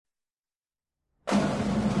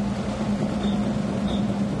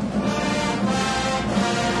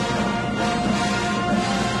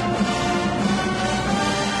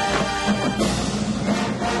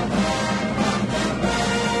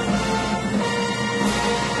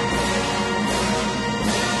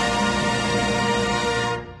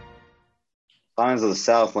Signs of the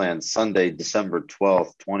Southland, Sunday, December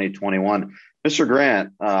 12th, 2021. Mr.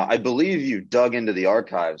 Grant, I believe you dug into the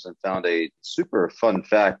archives and found a super fun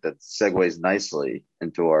fact that segues nicely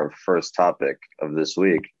into our first topic of this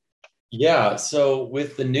week. Yeah, so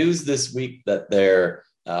with the news this week that they're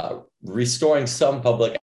restoring some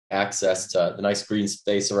public access to the nice green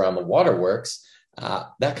space around the waterworks,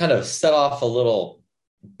 that kind of set off a little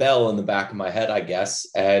bell in the back of my head, I guess.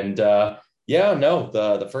 And yeah, no,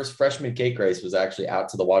 the first freshman cake race was actually out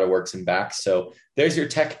to the waterworks and back. So there's your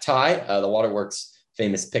tech tie, the waterworks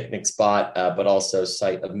famous picnic spot, but also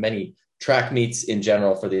site of many track meets in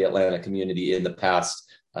general for the Atlanta community in the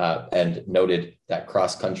past. And noted that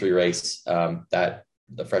cross country race that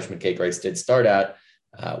the freshman cake race did start at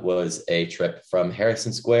was a trip from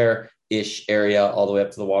Harrison Square ish area all the way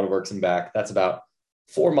up to the waterworks and back. That's about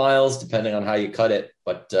 4 miles, depending on how you cut it.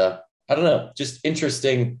 But I don't know, just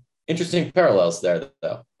interesting parallels there,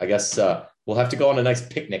 though. I guess we'll have to go on a nice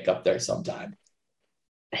picnic up there sometime.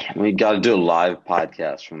 We got to do a live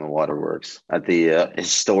podcast from the waterworks at the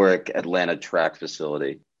historic Atlanta track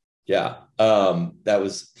facility. Yeah, that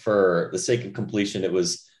was for the sake of completion. It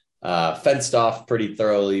was fenced off pretty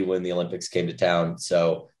thoroughly when the Olympics came to town.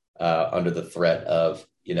 So under the threat of,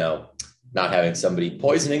 not having somebody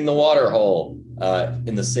poisoning the water hole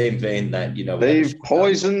in the same vein that, they've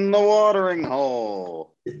poisoned the watering hole.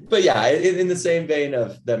 But yeah, in the same vein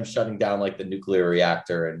of them shutting down like the nuclear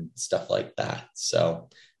reactor and stuff like that. So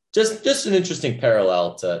just an interesting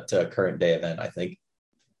parallel to a current day event, I think.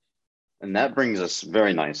 And that brings us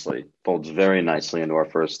folds very nicely into our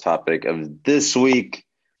first topic of this week,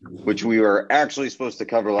 which we were actually supposed to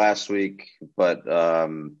cover last week, but,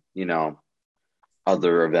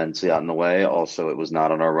 other events got in the way. Also, it was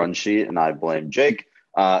not on our run sheet, and I blame Jake.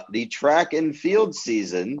 The track and field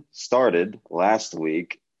season started last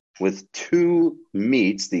week with two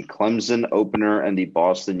meets, the Clemson opener and the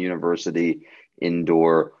Boston University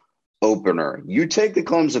indoor opener. You take the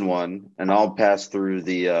Clemson one, and I'll pass through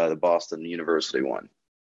the Boston University one.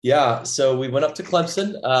 Yeah, so we went up to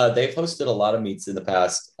Clemson. They've hosted a lot of meets in the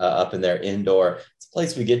past up in their indoor. It's a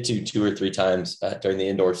place we get to 2 or 3 times during the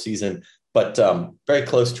indoor season, but very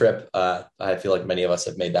close trip. I feel like many of us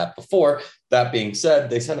have made that before. That being said,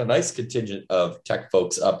 they sent a nice contingent of tech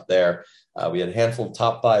folks up there. We had a handful of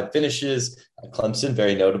top 5 finishes. Clemson,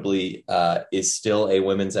 very notably, is still a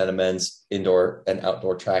women's and a men's indoor and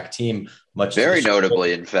outdoor track team. Very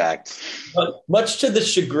notably, in fact. Much to the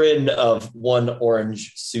chagrin of one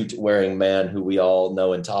orange suit wearing man who we all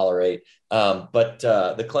know and tolerate. But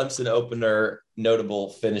the Clemson opener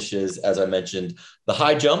notable finishes, as I mentioned, the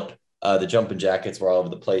high jump, the jumping jackets were all over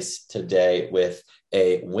the place today with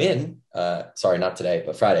a win. Sorry, not today,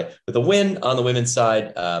 but Friday, with a win on the women's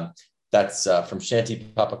side. That's from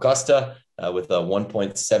Shanti Papacosta with a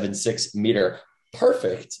 1.76 meter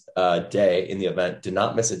perfect day in the event, did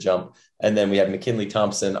not miss a jump. And then we had McKinley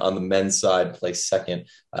Thompson on the men's side, placed second,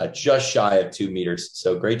 just shy of 2 meters.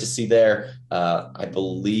 So great to see there. I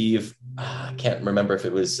believe, I can't remember if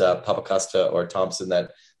it was Papacosta or Thompson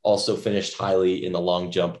that also finished highly in the long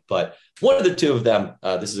jump, but one of the two of them,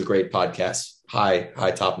 this is a great podcast,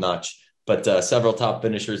 high top notch, but several top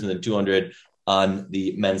finishers in the 200 on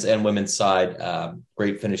the men's and women's side.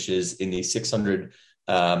 Great finishes in the 600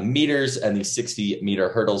 meters and the 60-meter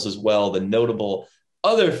hurdles as well. The notable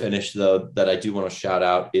other finish, though, that I do want to shout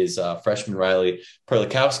out is freshman Riley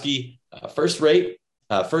Perlikowski, first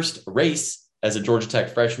race as a Georgia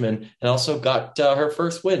Tech freshman, and also got her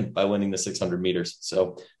first win by winning the 600 meters.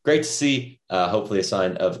 So great to see, hopefully a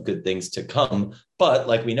sign of good things to come. But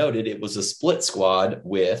like we noted, it was a split squad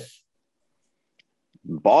with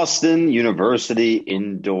Boston University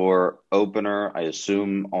indoor opener, I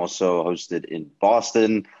assume also hosted in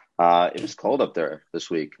Boston. It was cold up there this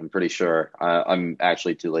week, I'm pretty sure. I'm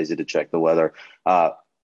actually too lazy to check the weather.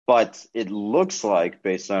 But it looks like,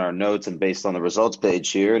 based on our notes and based on the results page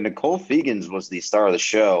here, Nicole Fegans was the star of the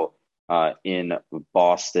show in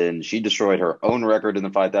Boston. She destroyed her own record in the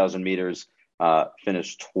 5,000 meters,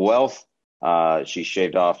 finished 12th. She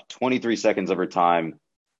shaved off 23 seconds of her time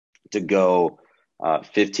to go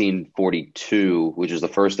 15:42, which is the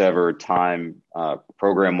first ever time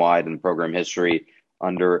program-wide in program history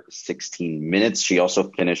under 16 minutes. She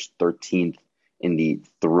also finished 13th in the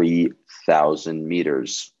 3,000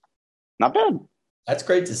 meters. Not bad. That's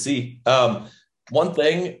great to see. One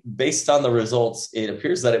thing, based on the results, it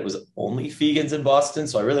appears that it was only Fegans in Boston.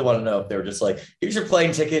 So I really want to know if they were just like, here's your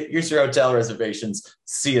plane ticket, here's your hotel reservations,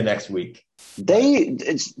 see you next week.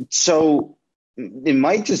 So it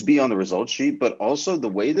might just be on the results sheet, but also the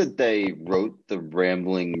way that they wrote the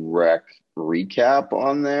Rambling Wreck recap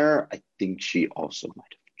on there, I think she also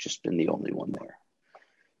might have just been the only one there.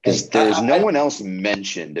 Because And there's no one else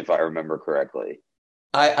mentioned, if I remember correctly.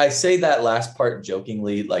 I say that last part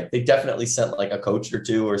jokingly, like they definitely sent like a coach or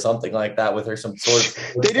two or something like that with her, some sort of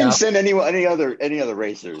They didn't staff. send any other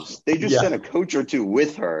racers. They just Yeah, sent a coach or two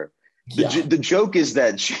with her. yeah. The joke is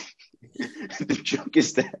that the joke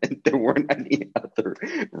is that there weren't any other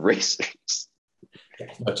racers.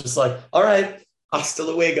 But just like, all right, hasta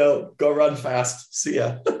luego, go run fast. See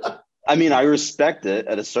ya. I mean, I respect it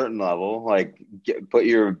at a certain level. Like, put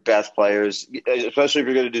your best players, especially if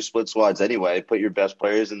you're going to do split squads anyway. Put your best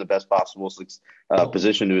players in the best possible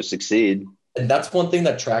position to succeed. And that's one thing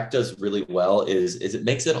that track does really well is it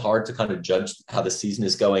makes it hard to kind of judge how the season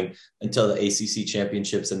is going until the ACC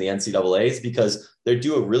championships and the NCAAs, because they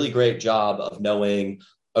do a really great job of knowing,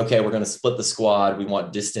 okay, we're going to split the squad. We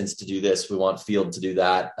want distance to do this. We want field to do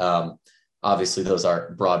that. Obviously, those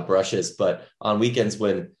are broad brushes, but on weekends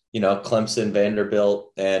when, Clemson,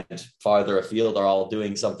 Vanderbilt, and farther afield are all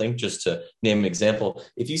doing something, just to name an example,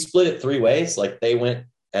 if you split it three ways, like they went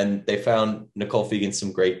and they found Nicole Fegan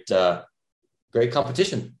some great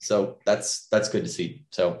competition. So that's good to see.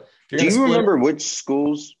 So do you remember which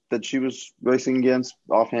schools that she was racing against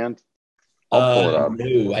offhand? I'll pull it up.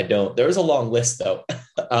 No, I don't. There was a long list though.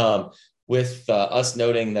 With us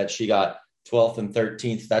noting that she got 12th and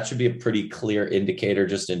 13th, that should be a pretty clear indicator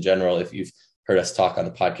just in general. If you've heard us talk on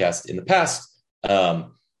the podcast in the past,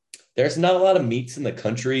 there's not a lot of meets in the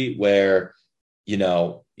country where,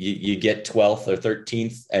 you get 12th or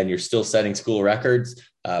 13th and you're still setting school records,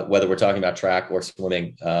 whether we're talking about track or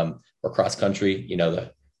swimming or cross country,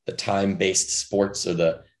 the time-based sports or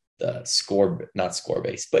the not score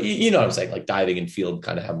based, but you know what I'm saying? Like diving and field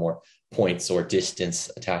kind of have more points or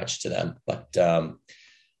distance attached to them. But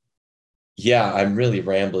yeah, I'm really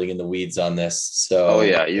rambling in the weeds on this. So oh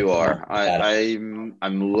yeah, you are.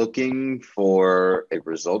 I'm looking for a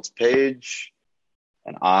results page,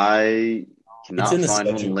 and I cannot find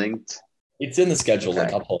one linked. It's in the schedule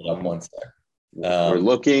link. I'll pull it up once there. We're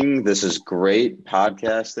looking. This is great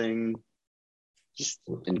podcasting. Just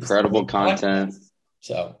incredible content.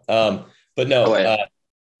 So, but no,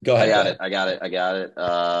 go ahead. I got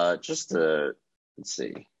it. Just to, let's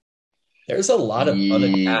see. There's a lot of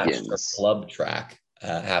unattached club track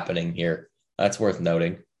happening here. That's worth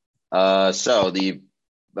noting. So the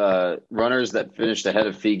runners that finished ahead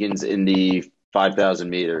of Fegan's in the 5,000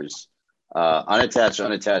 meters, unattached,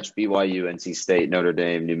 BYU, NC State, Notre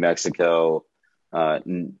Dame, New Mexico,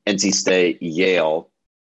 NC State, Yale,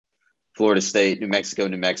 Florida State, New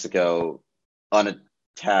Mexico,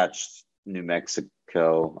 unattached, New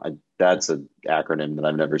Mexico. That's an acronym that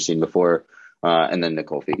I've never seen before. And then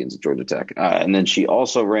Nicole Fegan's at Georgia Tech. And then she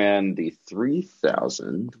also ran the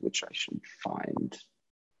 3,000, which I should find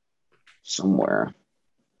somewhere.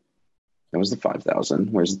 That was the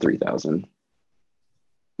 5,000. Where's the 3,000?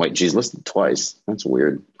 Wait, she's listed twice. That's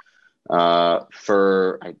weird. I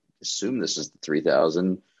assume this is the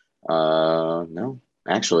 3,000. No,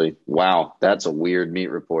 actually, wow, that's a weird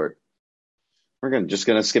meet report. We're just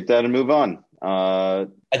gonna skip that and move on. I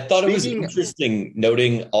thought it was interesting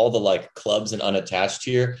noting all the clubs and unattached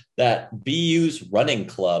here, that BU's running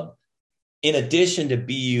club, in addition to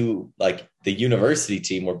BU, the university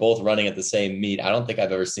team, were both running at the same meet. I don't think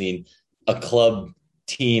I've ever seen a club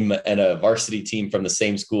team and a varsity team from the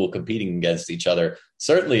same school competing against each other.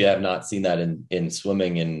 Certainly I have not seen that in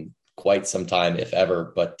swimming in quite some time, if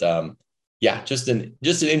ever. But yeah, just an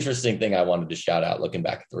interesting thing I wanted to shout out looking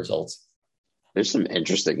back at the results. There's some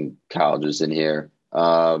interesting colleges in here.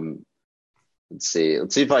 Let's see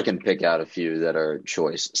if I can pick out a few that are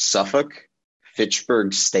choice. Suffolk,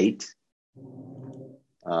 Fitchburg State,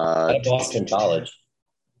 Boston College,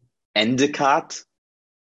 Endicott.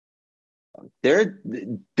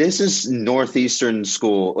 This is Northeastern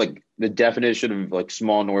school, like the definition of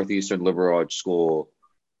small Northeastern liberal arts school.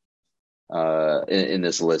 In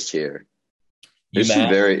this list here, there's some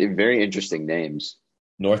very, very interesting names.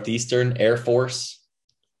 Northeastern, Air Force,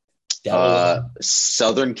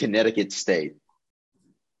 Southern Connecticut State.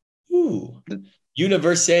 Ooh,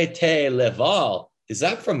 Université Laval. Is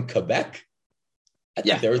that from Quebec? I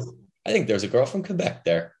think there's a girl from Quebec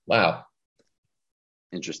there. Wow.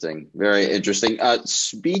 Interesting. Very interesting.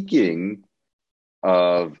 Speaking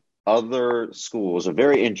of other schools, a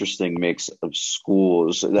very interesting mix of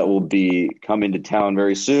schools that will be coming to town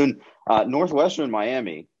very soon. Northwestern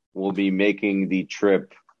Miami will be making the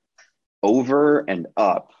trip over and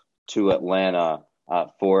up to Atlanta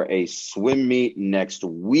for a swim meet next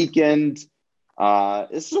weekend.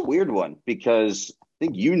 This is a weird one because I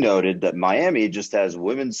think you noted that Miami just has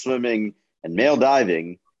women's swimming and male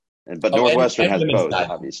diving, but Northwestern has both,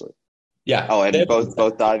 obviously. Yeah. Oh, and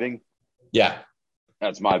both diving. Yeah.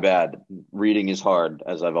 That's my bad. Reading is hard,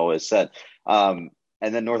 as I've always said. Um,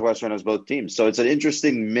 and then Northwestern has both teams, so it's an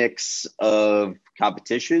interesting mix of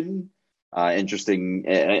competition. Interesting,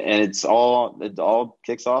 and it all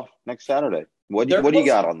kicks off next Saturday. There What do you was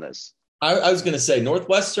got on this? I was going to say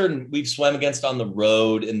Northwestern, we've swam against on the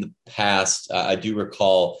road in the past. I do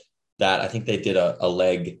recall that I think they did a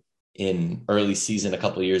leg in early season a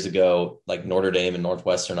couple of years ago, like Notre Dame and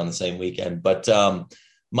Northwestern on the same weekend. But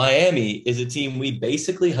Miami is a team we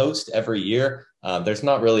basically host every year. There's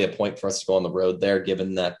not really a point for us to go on the road there,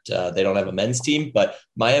 given that they don't have a men's team. But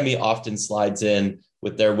Miami often slides in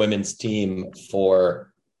with their women's team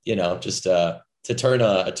for, just to turn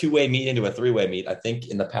a two-way meet into a three-way meet. I think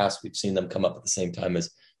in the past we've seen them come up at the same time as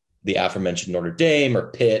the aforementioned Notre Dame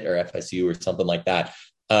or Pitt or FSU or something like that.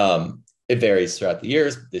 It varies throughout the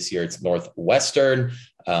years. This year it's Northwestern.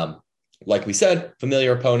 Like we said,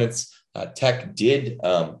 familiar opponents. Tech did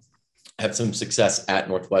have some success at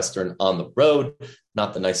Northwestern on the road.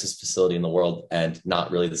 Not the nicest facility in the world and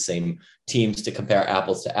not really the same teams to compare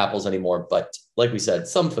apples to apples anymore. But like we said,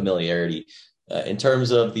 some familiarity. In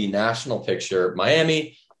terms of the national picture,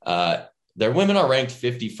 Miami, their women are ranked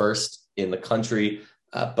 51st in the country,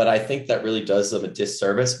 but I think that really does them a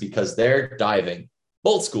disservice because their diving,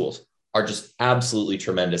 both schools, are just absolutely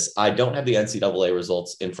tremendous. I don't have the NCAA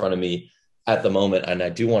results in front of me at the moment, and I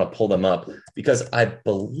do want to pull them up because I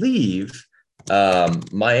believe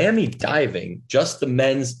Miami diving, just the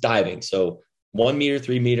men's diving, so 1 meter,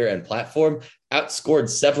 3 meter, and platform, outscored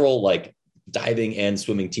several like diving and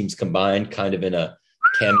swimming teams combined, kind of in a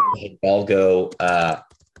Cam Hidalgo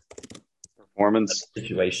Performance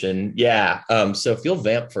situation. Yeah. So if you'll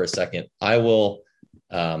vamp for a second, I will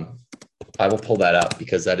pull that up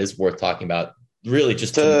because that is worth talking about. Really,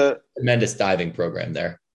 just a tremendous diving program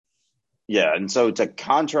there. Yeah, and so to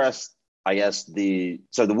contrast, I guess the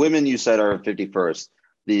women you said are 51st.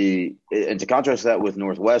 And to contrast that with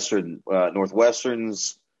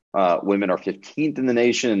Northwestern's women are 15th in the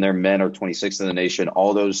nation, and their men are 26th in the nation.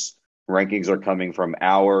 All those rankings are coming from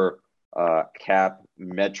our CAP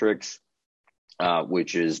metrics,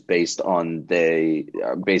 which is based on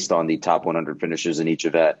the top 100 finishes in each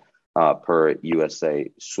event per USA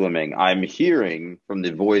Swimming. I'm hearing from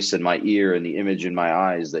the voice in my ear and the image in my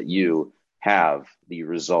eyes that you have the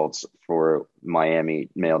results for Miami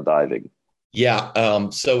male diving. Yeah.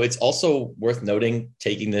 So it's also worth noting,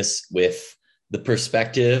 taking this with the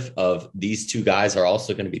perspective of these two guys are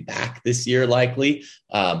also going to be back this year, likely.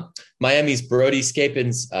 Miami's Brody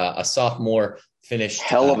Scapins, a sophomore, finished.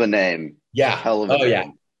 Hell of a name. Yeah. Hell of a name. Yeah.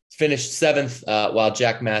 Finished seventh, while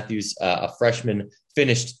Jack Matthews, a freshman,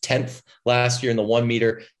 finished 10th last year in the 1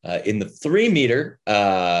 meter. In the 3 meter,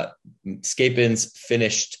 Scapins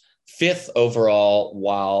finished fifth overall,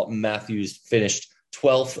 while Matthews finished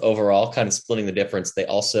 12th overall, kind of splitting the difference. They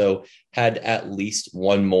also had at least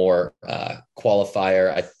one more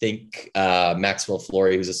qualifier. I think Maxwell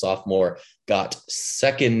Flory, who's a sophomore, got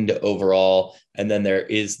second overall. And then there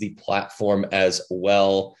is the platform as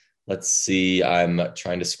well. Let's see. I'm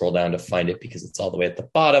trying to scroll down to find it because it's all the way at the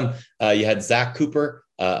bottom. You had Zach Cooper,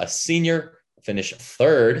 a senior, finish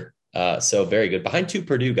third. So very good. Behind two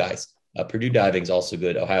Purdue guys. Purdue diving is also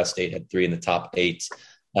good. Ohio State had 3 in the top 8.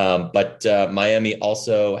 But Miami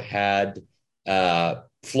also had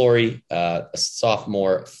Flory, a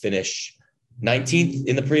sophomore, finish 19th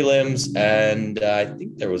in the prelims. And I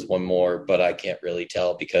think there was one more, but I can't really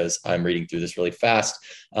tell because I'm reading through this really fast.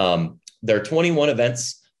 There are 21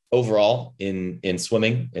 events overall in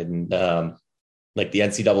swimming and like the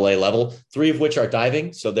NCAA level, 3 of which are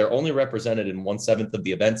diving. So they're only represented in 1/7 of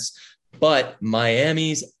the events. But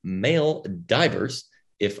Miami's male divers,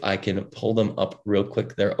 if I can pull them up real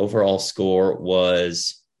quick, their overall score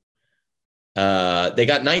was they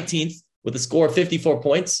got 19th with a score of 54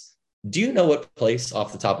 points. Do you know what place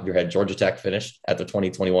off the top of your head Georgia Tech finished at the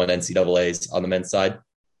 2021 NCAAs on the men's side?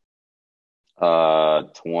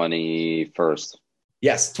 21st.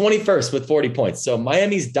 Yes, 21st with 40 points. So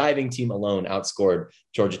Miami's diving team alone outscored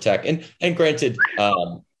Georgia Tech. And granted,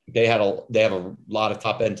 they have a lot of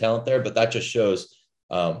top end talent there, but that just shows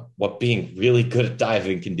what being really good at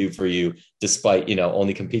diving can do for you, despite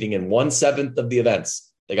only competing in 1/7 of the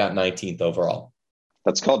events. They got 19th overall.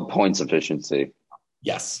 That's called points efficiency.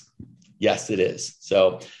 Yes, it is.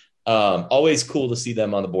 So always cool to see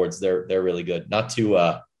them on the boards. They're really good. Not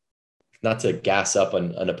to gas up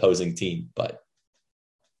an opposing team, but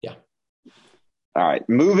yeah. All right,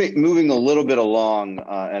 moving a little bit along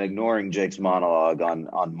and ignoring Jake's monologue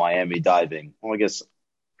on Miami diving. Well, I guess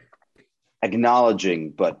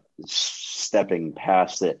acknowledging, but stepping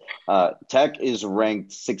past it. Tech is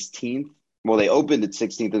ranked 16th. Well, they opened at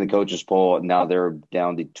 16th in the coaches poll. Now they're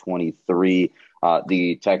down to 23.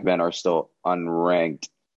 The Tech men are still unranked.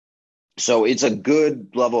 So it's a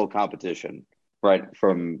good level of competition, right?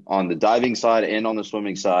 From on the diving side and on the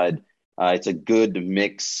swimming side. It's a good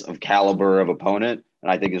mix of caliber of opponent.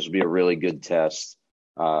 And I think this would be a really good test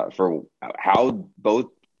for how both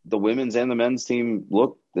the women's and the men's team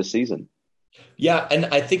look this season. Yeah, and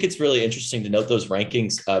I think it's really interesting to note those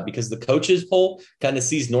rankings because the coaches poll kind of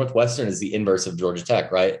sees Northwestern as the inverse of Georgia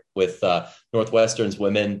Tech, right? With Northwestern's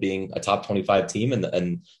women being a top 25 team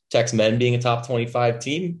and Tech's men being a top 25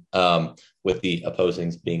 team, with the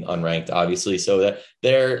opposings being unranked, obviously. So that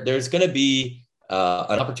there's going to be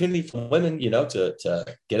an opportunity for women, to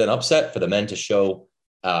get an upset, for the men to show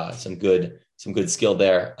some good skill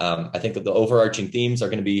there. I think that the overarching themes are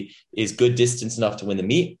going to be, is good distance enough to win the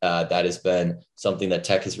meet? That has been something that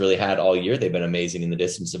Tech has really had all year. They've been amazing in the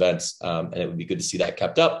distance events, and it would be good to see that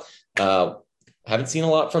kept up. Haven't seen a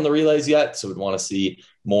lot from the relays yet, so we'd want to see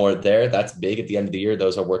more there. That's big at the end of the year.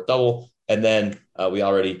 Those are worth double. And then we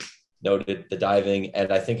already noted the diving,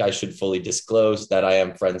 and I think I should fully disclose that I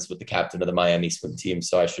am friends with the captain of the Miami swim team,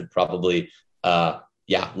 so I should probably, let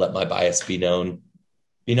my bias be known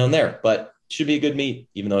there. But should be a good meet,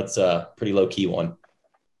 even though it's a pretty low key one.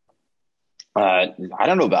 I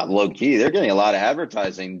don't know about low key. They're getting a lot of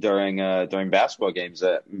advertising during basketball games.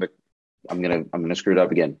 I'm gonna screw it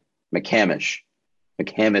up again. McCamish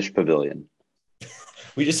Pavilion.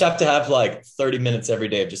 We just have to have like 30 minutes every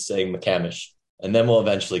day of just saying McCamish, and then we'll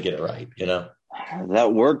eventually get it right.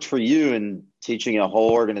 That worked for you in teaching a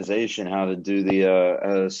whole organization how to do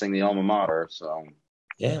the sing the alma mater. So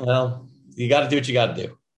yeah, well, you got to do what you got to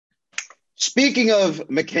do. Speaking of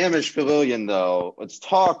McCamish Pavilion, though, let's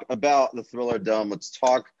talk about the Thriller Dome. Let's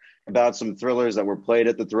talk about some thrillers that were played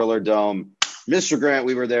at the Thriller Dome. Mr. Grant,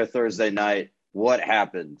 we were there Thursday night. What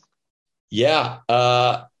happened? Yeah.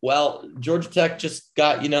 Well, Georgia Tech just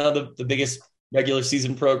got, the biggest regular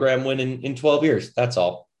season program win in 12 years. That's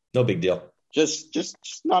all. No big deal. Just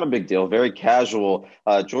not a big deal. Very casual.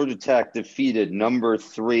 Georgia Tech defeated number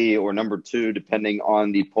 3 or number 2, depending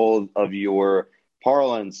on the poll of your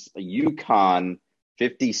parlance, UConn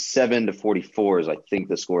 57-44 is, I think,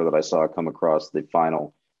 the score that I saw come across the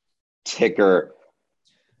final ticker.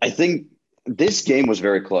 I think this game was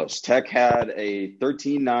very close. Tech had a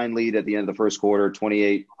 13-9 lead at the end of the first quarter,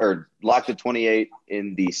 28 or locked at 28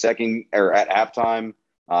 in the second, or at halftime,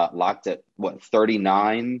 locked at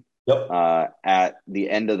 39 at the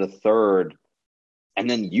end of the third. And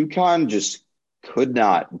then UConn just could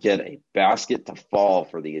not get a basket to fall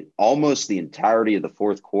for almost the entirety of the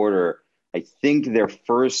fourth quarter. I think their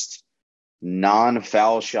first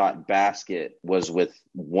non-foul shot basket was with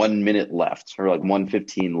 1 minute left, or like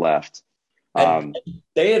 1:15 left.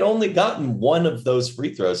 They had only gotten one of those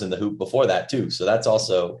free throws in the hoop before that too, so that's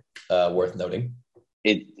also worth noting.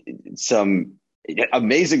 It's some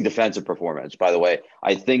amazing defensive performance, by the way.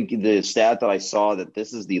 I think the stat that I saw, that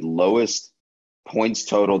this is the lowest points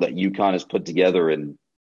total that UConn has put together in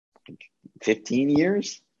 15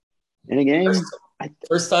 years in a game.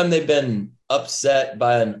 First time they've been upset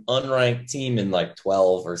by an unranked team in like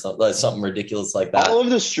 12 or something ridiculous like that. All of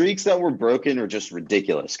the streaks that were broken are just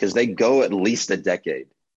ridiculous because they go at least a decade.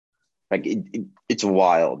 Like it's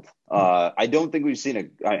wild. I don't think we've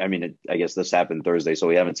seen I guess this happened Thursday, so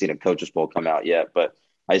we haven't seen a coaches poll come out yet, but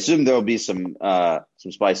I assume there'll be some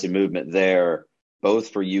spicy movement there, both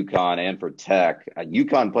for UConn and for Tech.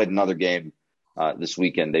 UConn played another game this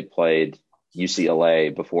weekend. They played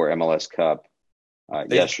UCLA before MLS Cup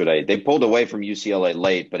yesterday. They pulled away from UCLA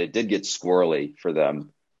late, but it did get squirrely for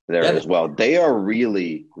them there as well. They are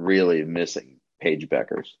really, really missing Paige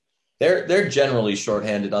Bueckers. They're generally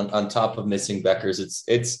shorthanded on top of missing Bueckers.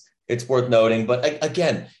 It's worth noting, but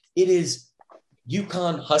again, it is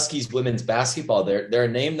UConn Huskies women's basketball. They're a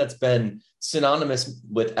name that's been synonymous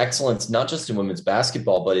with excellence, not just in women's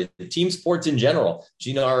basketball, but in team sports in general.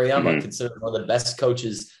 Gina Auriemma, considered one of the best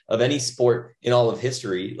coaches of any sport in all of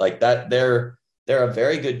history. Like that, they're a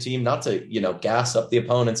very good team, not to, gas up the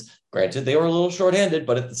opponents. Granted, they were a little shorthanded,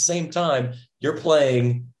 but at the same time, you're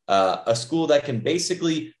playing a school that can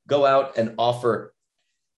basically go out and offer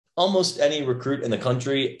almost any recruit in the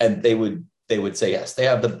country, and they would say yes. They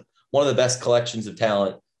have one of the best collections of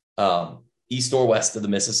talent, east or west of the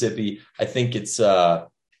Mississippi. I think it's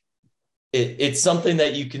something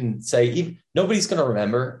that you can say nobody's going to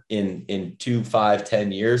remember in 2, 5,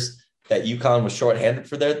 10 years that UConn was shorthanded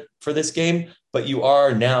for this game, but you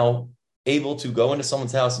are now able to go into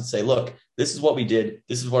someone's house and say, look, this is what we did.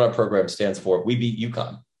 This is what our program stands for. We beat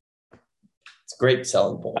UConn. Great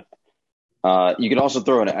selling point. You can also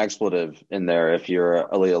throw an expletive in there if you're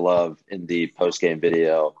Aaliyah Love in the post-game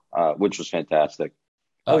video, which was fantastic.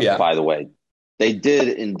 Oh, yeah. By the way, they did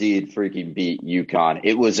indeed freaking beat UConn.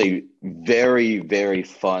 It was a very, very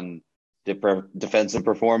fun defensive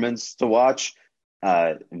performance to watch.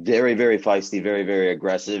 Very, very feisty, very, very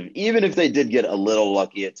aggressive. Even if they did get a little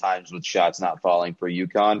lucky at times with shots not falling for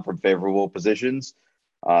UConn from favorable positions,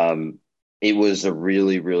 it was a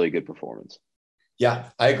really, really good performance. Yeah,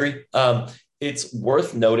 I agree. It's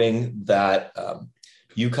worth noting that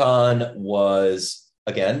UConn was,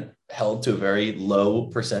 again, held to a very low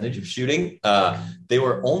percentage of shooting. They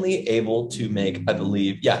were only able to make, I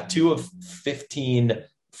believe, 2 of 15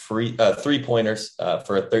 three-pointers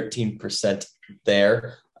for a 13%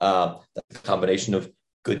 there. That's a combination of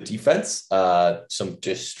good defense, some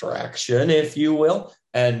distraction, if you will,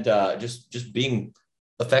 and just being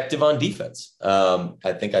effective on defense.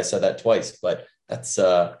 I think I said that twice, but that's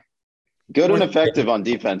good and effective on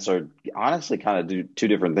defense are honestly kind of two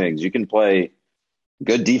different things. You can play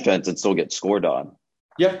good defense and still get scored on.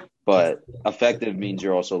 Yeah. But effective means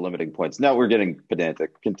you're also limiting points. Now we're getting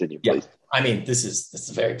pedantic. Continue, please. I mean, this is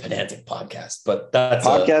a very pedantic podcast, but that's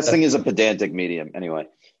podcasting is a pedantic medium anyway.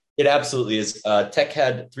 It absolutely is. Tech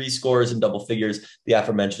had 3 scores in double figures. The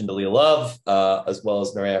aforementioned Aaliyah Love, as well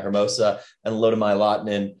as Nerea Hermosa and Lodemai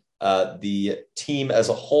Lahtinen. The team as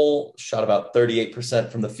a whole shot about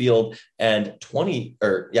 38% from the field and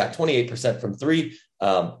 28% from 3.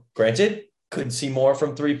 Granted, could see more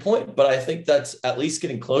from 3-point, but I think that's at least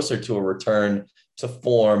getting closer to a return to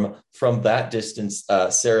form from that distance.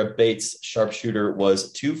 Sarah Bates, sharpshooter,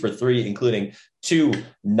 was 2 for 3, including 2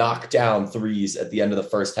 knockdown threes at the end of the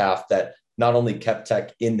first half that not only kept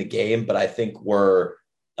Tech in the game, but I think were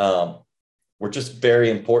just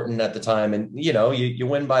very important at the time. And, you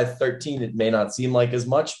win by 13, it may not seem like as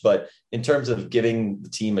much, but in terms of giving the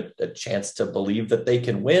team a chance to believe that they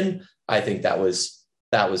can win, I think that was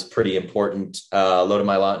pretty important.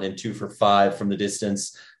 Lodemai Lahtinen 2 for 5 from the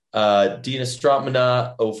distance. Dina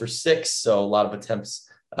Stratmana 0 for 6. So a lot of attempts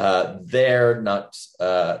there, not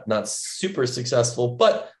super successful,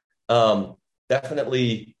 but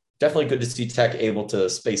definitely good to see Tech able to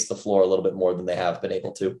space the floor a little bit more than they have been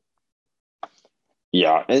able to.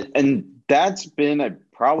 Yeah, and that's been a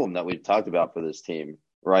problem that we've talked about for this team,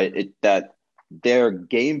 right? That their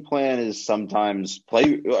game plan is sometimes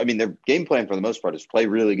their game plan for the most part is play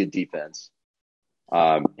really good defense,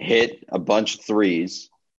 hit a bunch of threes.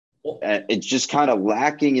 And it's just kind of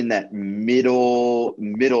lacking in that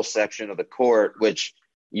middle section of the court, which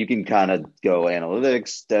you can kind of go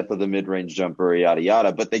analytics, depth of the mid-range jumper, yada,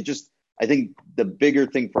 yada. But I think the bigger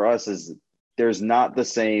thing for us is there's not the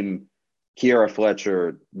same Kiara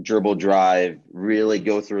Fletcher dribble drive, really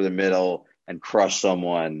go through the middle and crush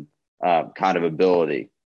someone kind of ability.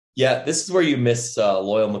 Yeah, this is where you miss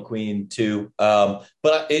Loyal McQueen too.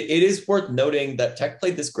 But it is worth noting that Tech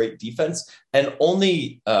played this great defense and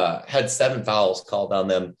only had 7 fouls called on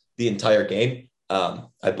them the entire game.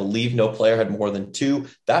 I believe no player had more than 2.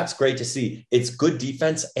 That's great to see. It's good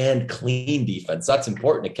defense and clean defense. That's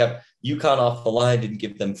important. It kept UConn off the line, didn't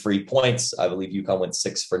give them free points. I believe UConn went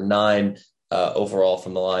 6 for 9 overall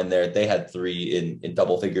from the line there. They had 3 in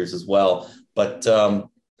double figures as well. But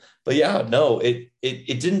yeah, no, it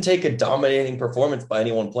didn't take a dominating performance by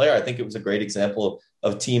any one player. I think it was a great example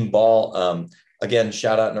of team ball. Again,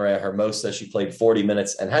 shout out Nerea Hermosa. She played 40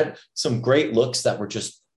 minutes and had some great looks that were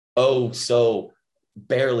just, so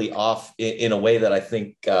barely off in a way that I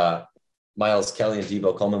think Miles Kelly and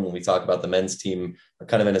Debo Coleman, when we talk about the men's team, are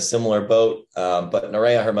kind of in a similar boat. But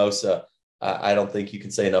Nerea Hermosa, I don't think you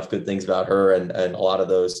can say enough good things about her. And a lot of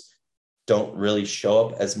those don't really show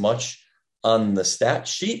up as much on the stat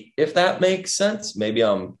sheet, if that makes sense.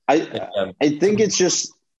 I think it's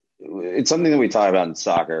something that we talk about in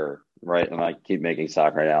soccer, right? And I keep making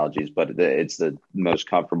soccer analogies, but it's the most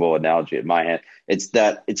comfortable analogy in my hand. It's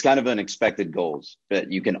kind of unexpected goals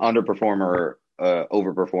that you can underperform or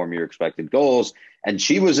overperform your expected goals. And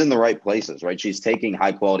she was in the right places, right? She's taking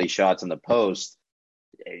high quality shots in the post.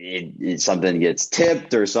 Something gets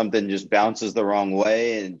tipped or something just bounces the wrong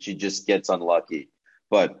way and she just gets unlucky.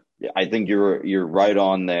 But I think you're right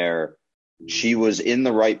on there. She was in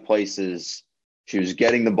the right places. She was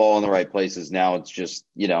getting the ball in the right places. Now it's just,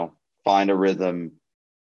 find a rhythm,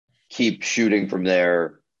 keep shooting from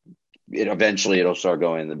there. Eventually it'll start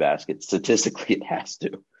going in the basket. Statistically, it has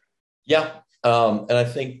to. Yeah. And I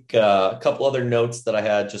think a couple other notes that I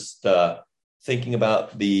had just thinking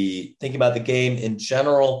about the game in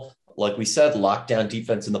general. Like we said, lockdown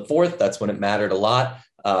defense in the fourth. That's when it mattered a lot.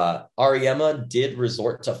 Ariema did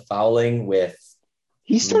resort to fouling with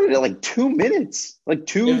He started at like 2 minutes, like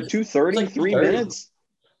It was 2:30, like 2:30. 3 minutes.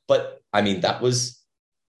 But I mean, that was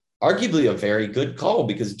arguably a very good call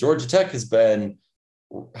because Georgia Tech has been,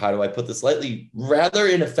 how do I put this lightly, rather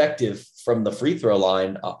ineffective from the free throw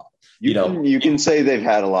line. You can say they've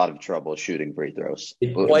had a lot of trouble shooting free throws.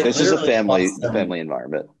 It quite This is a literally family cost them. family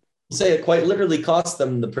environment, Say it quite literally cost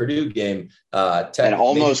them the Purdue game. and Tech maybe,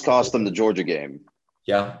 almost cost them the Georgia game.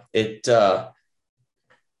 yeah. It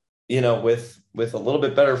with a little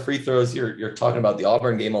bit better free throws, you're talking about the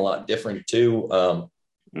Auburn game a lot different too.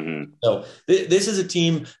 Mm-hmm. So this is a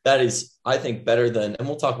team that is, I think, better than, and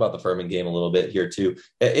we'll talk about the Furman game a little bit here too.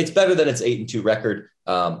 It's better than its 8-2 record.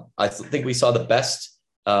 I think we saw the best,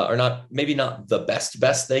 or not, maybe not the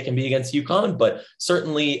best they can be against UConn, but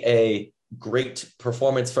certainly a great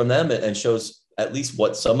performance from them and shows at least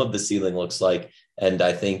what some of the ceiling looks like. And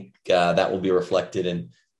I think that will be reflected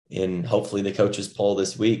in hopefully the coaches poll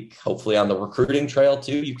this week, hopefully on the recruiting trail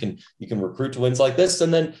too. You can recruit to wins like this,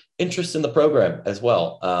 and then interest in the program as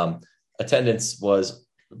well. Attendance was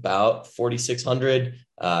about 4,600.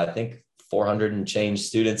 I think 400 and change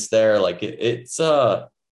students there. Like it's a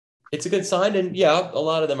good sign. And yeah, a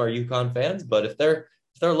lot of them are UConn fans, but if they're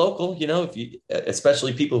local, if you,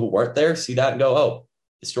 especially people who weren't there, see that and go, oh,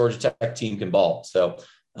 this Georgia Tech team can ball. So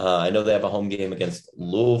I know they have a home game against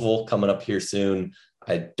Louisville coming up here soon.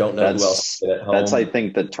 I don't know who else at home. That's, I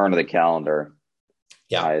think, the turn of the calendar.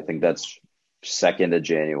 Yeah. I think that's 2nd of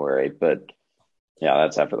January, but yeah,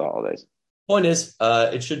 that's after the holidays. Point is,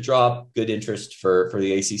 it should draw good interest for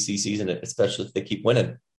the ACC season, especially if they keep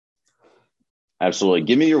winning. Absolutely.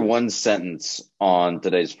 Give me your one sentence on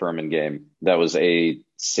today's Furman game. That was a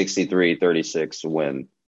 63-36 win.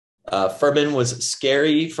 Furman was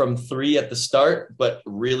scary from 3 at the start, but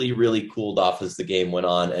really, really cooled off as the game went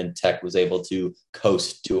on, and Tech was able to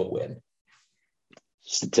coast to a win.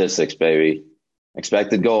 Statistics, baby.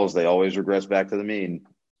 Expected goals, they always regress back to the mean.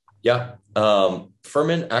 Yeah.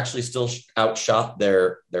 Furman actually still outshot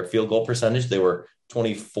their field goal percentage. They were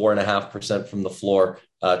 24.5% from the floor,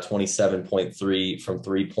 27.3 from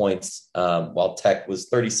 3 points, while Tech was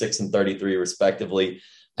 36 and 33 respectively.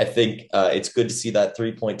 I think it's good to see that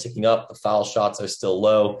 3-point ticking up. The foul shots are still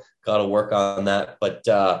low. Got to work on that. But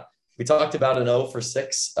we talked about an 0 for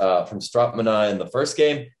 6 from Stropmana in the first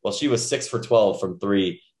game. Well, she was 6 for 12 from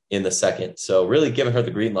 3 in the second. So really giving her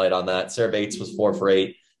the green light on that. Sarah Bates was 4 for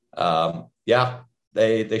 8. Yeah,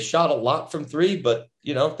 they shot a lot from 3, but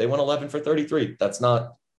they went 11 for 33. That's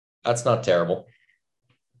not terrible.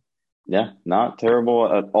 Yeah, not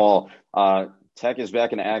terrible at all. Tech is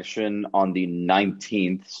back in action on the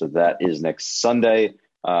 19th, so that is next Sunday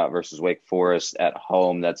versus Wake Forest at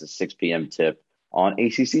home. That's a 6 p.m. tip on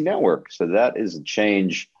ACC Network. So that is a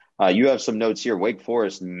change. You have some notes here. Wake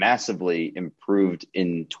Forest massively improved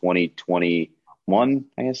in 2021,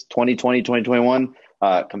 I guess, 2020, 2021,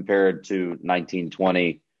 compared to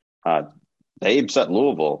 1920. They upset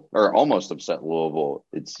Louisville, or almost upset Louisville,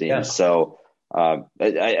 it seems. Yeah. So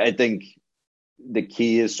I think the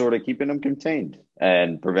key is sort of keeping them contained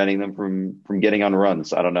and preventing them from getting on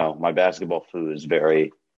runs. I don't know. My basketball foo is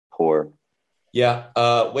very poor.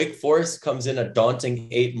 Yeah. Wake Forest comes in a daunting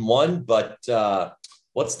 8-1, but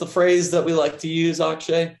what's the phrase that we like to use,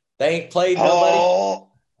 Akshay? They ain't played nobody.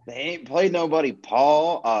 They ain't played nobody,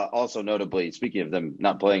 Paul. Also notably, speaking of them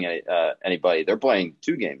not playing anybody, they're playing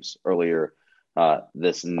 2 games earlier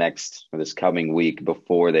this coming week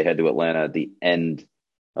before they head to Atlanta at the end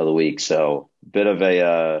of the week. So bit of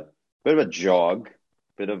a jog,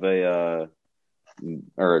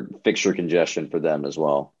 or fixture congestion for them as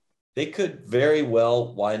well. They could very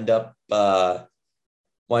well wind up 10-1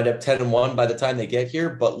 by the time they get here.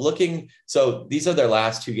 But so these are their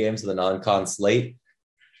last 2 games of the non-con slate.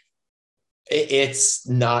 It's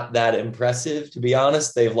not that impressive, to be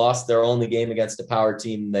honest. They've lost their only game against a power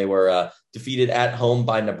team. They were defeated at home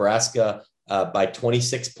by Nebraska by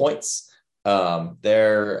 26 points. They'll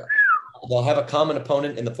have a common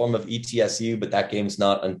opponent in the form of ETSU, but that game's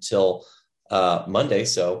not until Monday.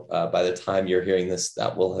 So by the time you're hearing this,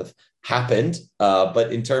 that will have happened.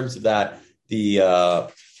 But in terms of that, the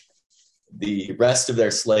rest of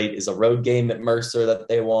their slate is a road game at Mercer that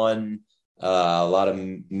they won. A lot of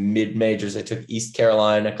mid-majors. They took East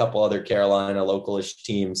Carolina, a couple other Carolina local-ish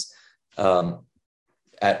teams.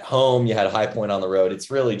 At home, you had a High Point on the road. It's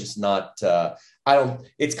really just not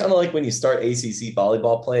it's kind of like when you start ACC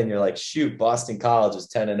volleyball play and you're like, shoot, Boston College is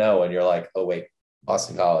 10-0. And you're like, oh, wait,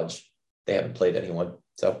 Boston College, they haven't played anyone.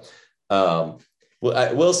 So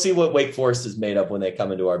we'll see what Wake Forest is made of when they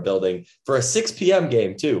come into our building for a 6 p.m.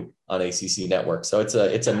 game, too, on ACC Network. So it's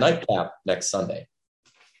a nightcap next Sunday.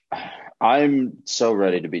 I'm so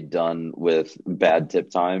ready to be done with bad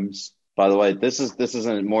tip times. By the way, this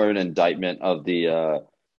isn't more an indictment of the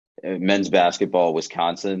men's basketball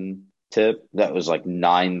Wisconsin tip that was like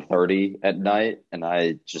 9:30 at night, and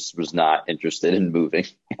I just was not interested in moving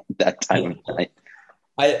at that time of night.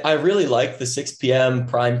 I really like the 6 p.m.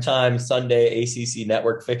 primetime Sunday ACC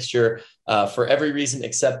network fixture for every reason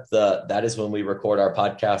except that is when we record our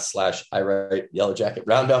podcast slash I write Yellow Jacket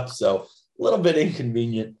Roundup. So a little bit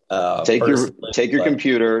inconvenient. Take your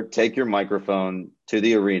computer, take your microphone to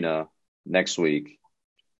the arena next week,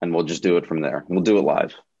 and we'll just do it from there. We'll do it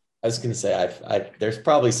live. I was going to say, there's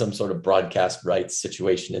probably some sort of broadcast rights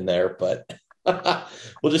situation in there, but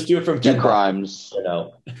we'll just do it from do crimes.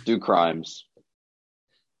 Do crimes.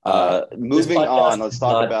 Moving on, let's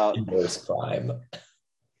talk about crime.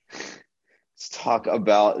 Let's talk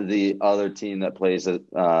about the other team that plays at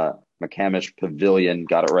McCamish Pavilion.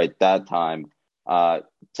 Got it right that time.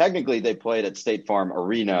 Technically, they played at State Farm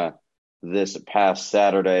Arena this past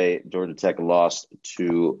Saturday. Georgia Tech lost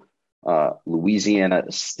to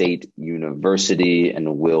Louisiana State University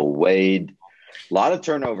and Will Wade. A lot of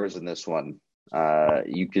turnovers in this one.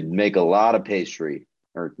 You could make a lot of pastry,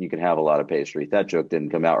 or you could have a lot of pastry. That joke didn't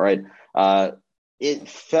come out right. It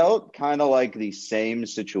felt kind of like the same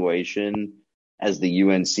situation as the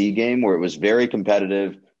UNC game, where it was very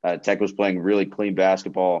competitive. Tech was playing really clean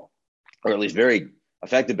basketball, or at least very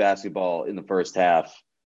effective basketball in the first half,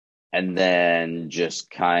 and then just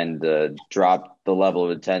kind of dropped the level of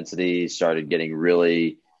intensity, started getting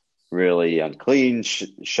really, really unclean.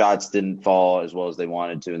 Shots didn't fall as well as they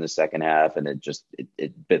wanted to in the second half, and it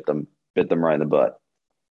bit them right in the butt.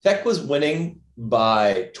 Tech was winning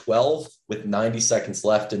by 12 with 90 seconds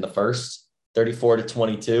left in the first,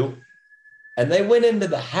 34-22. And they went into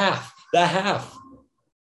the half.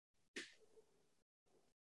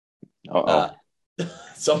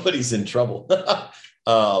 Somebody's in trouble.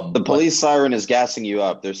 The police siren is gassing you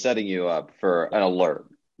up. They're setting you up for an alert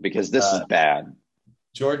because this is bad.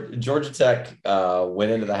 Georgia Tech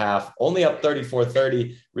went into the half, only up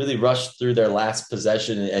 34-30, really rushed through their last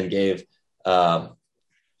possession and gave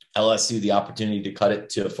LSU the opportunity to cut it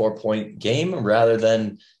to a 4-point game rather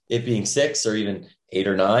than it being 6 or even 8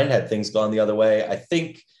 or 9 had things gone the other way. I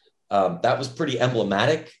think that was pretty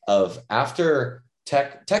emblematic of after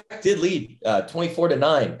Tech did lead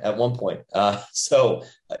 24-9 at one point. So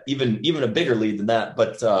even a bigger lead than that.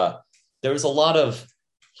 But there was a lot of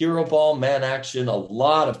hero ball, man action, a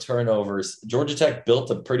lot of turnovers. Georgia Tech built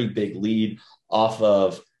a pretty big lead off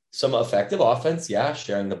of some effective offense,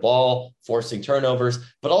 sharing the ball, forcing turnovers,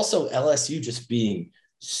 but also LSU just being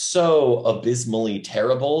so abysmally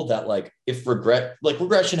terrible that if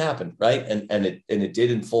regression happened, right? And it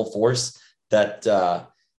did in full force, that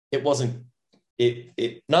it wasn't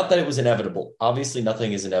it not that it was inevitable. Obviously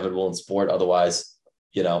nothing is inevitable in sport. Otherwise,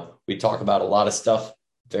 we talk about a lot of stuff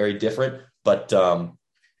very different, but talk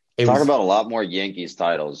about a lot more Yankees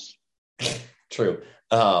titles. True.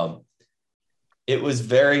 It was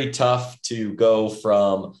very tough to go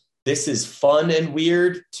from this is fun and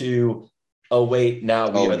weird to, oh, wait, now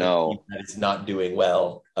we are the team that is not doing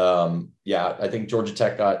well. I think Georgia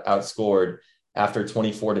Tech got outscored after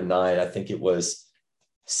 24-9. I think it was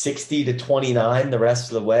 60-29 the rest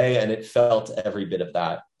of the way, and it felt every bit of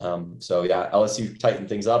that. LSU tightened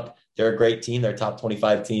things up. They're a great team. They're a top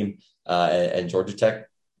 25 team, and Georgia Tech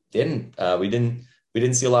didn't. We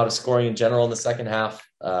didn't see a lot of scoring in general in the second half.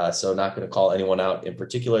 So not going to call anyone out in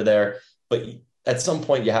particular there, but at some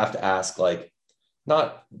point you have to ask,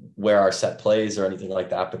 not where our set plays or anything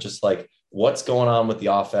like that, but just what's going on with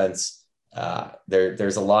the offense.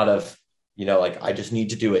 There's a lot of, I just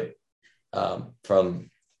need to do it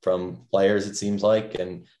from players, it seems like.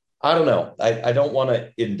 And I don't know. I don't want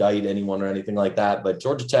to indict anyone or anything like that, but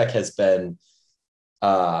Georgia Tech has been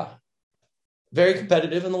very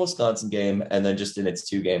competitive in the Wisconsin game. And then just in its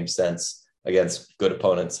 2 games since against good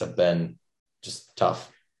opponents have been just tough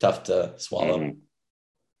to swallow. Mm-hmm.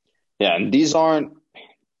 Yeah. And these aren't,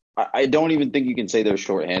 I don't even think you can say they're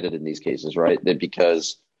shorthanded in these cases, right?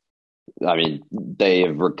 Because they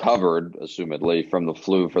have recovered, assumedly, from the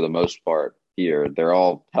flu for the most part here. They're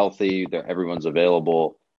all healthy. Everyone's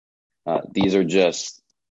available. These are just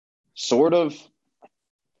sort of,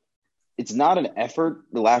 it's not an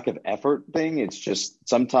lack of effort thing. It's just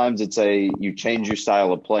sometimes you change your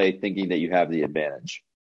style of play thinking that you have the advantage.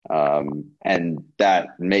 And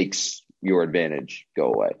that makes your advantage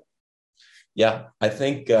go away. Yeah, I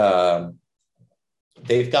think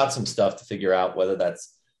they've got some stuff to figure out, whether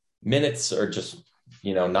that's minutes or just,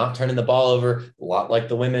 not turning the ball over. A lot like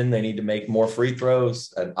the women, they need to make more free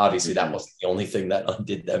throws. And obviously that wasn't the only thing that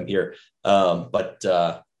undid them here.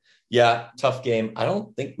 Yeah, tough game. I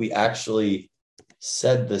don't think we actually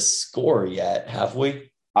said the score yet, have we?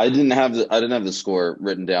 I didn't have the score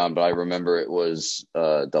written down, but I remember it was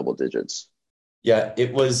double digits. Yeah,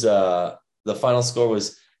 it was the final score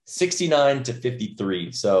was 69 to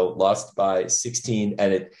 53. So lost by 16.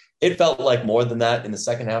 And it felt like more than that in the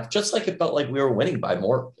second half, just like it felt like we were winning by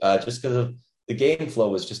more, just because of the game flow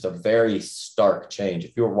was just a very stark change.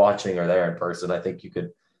 If you were watching or there in person, I think you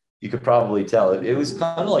could probably tell. It was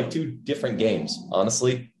kind of like two different games,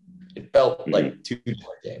 honestly. It felt Mhm. like two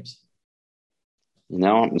different games.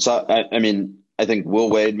 So I mean, I think Will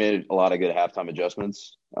Wade made a lot of good halftime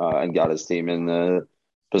adjustments and got his team in the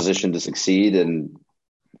position to succeed. And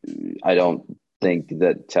I don't think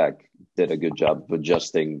that Tech did a good job of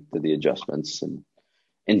adjusting to the adjustments and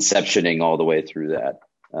inceptioning all the way through that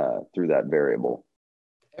variable.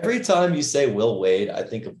 Every time you say Will Wade, I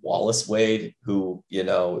think of Wallace Wade, who,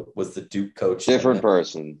 was the Duke coach in Different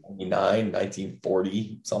person.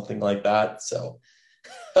 1940, something like that. So,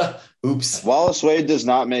 oops. Wallace Wade does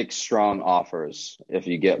not make strong offers, if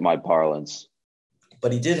you get my parlance.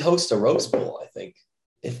 But he did host a Rose Bowl, I think,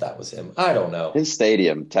 if that was him. I don't know. His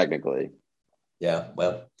stadium, technically. Yeah,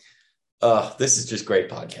 well, this is just great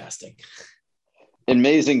podcasting.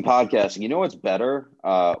 Amazing podcasting. You know what's better?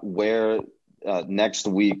 Where next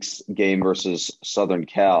week's game versus Southern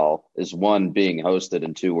Cal is one being hosted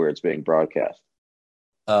and two where it's being broadcast.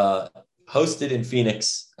 Uh, Hosted in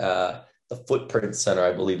Phoenix, the Footprint Center,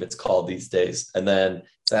 I believe it's called these days. And then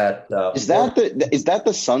it's at Is that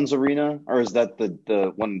the Suns Arena or is that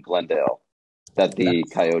the one in Glendale that the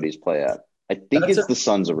Coyotes play at? I think that's it's the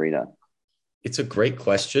Suns Arena. it's a great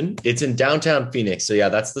question. It's in downtown Phoenix. So yeah,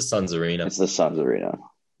 that's the Suns Arena. It's the Suns Arena.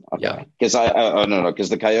 Okay. Yeah. Because no, because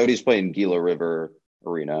the Coyotes play in Gila River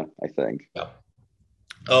Arena, I think. Yeah.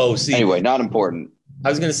 Oh, see. Anyway, not important. I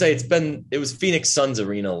was going to say it was Phoenix Suns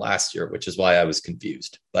Arena last year, which is why I was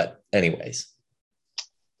confused. But anyways,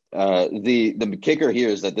 The kicker here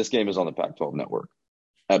is that this game is on the Pac-12 network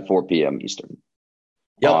at 4 p.m. Eastern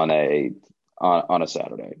yep, on a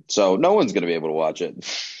Saturday. So no one's going to be able to watch it.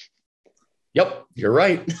 yep, you're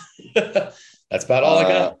right. That's about all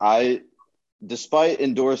I got. Despite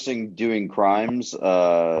endorsing doing crimes,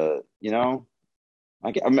 I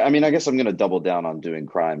guess I'm going to double down on doing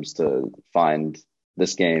crimes to find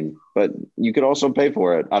this game, but you could also pay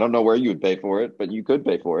for it. I don't know where you would pay for it, but you could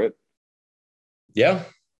pay for it. Yeah,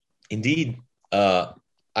 indeed. I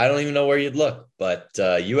don't even know where you'd look, but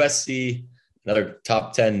USC, another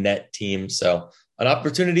top 10 net team. So an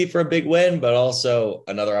opportunity for a big win, but also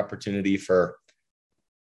another opportunity for,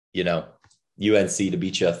 UNC to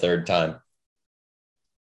beat you a third time.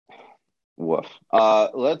 Woof.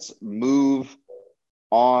 Let's move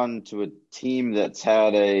on to a team that's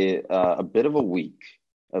had a bit of a week,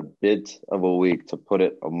 to put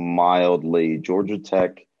it mildly. Georgia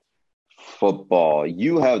Tech football.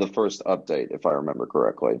 You have the first update, if I remember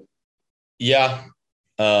correctly. Yeah.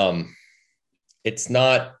 It's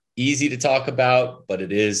not easy to talk about, but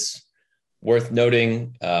it is worth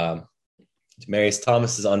noting. Demaryius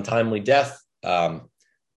Thomas's untimely death.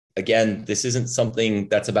 Again, this isn't something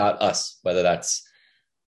that's about us, whether that's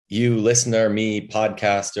you, listener, me,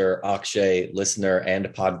 podcaster, Akshay, listener, and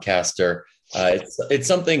podcaster. It's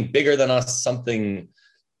something bigger than us, something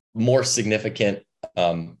more significant.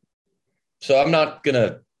 So I'm not going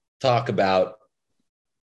to talk about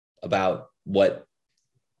what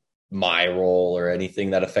my role or anything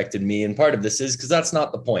that affected me. And part of this is because that's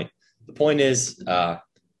not the point. The point is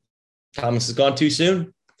Thomas has gone too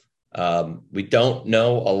soon. We don't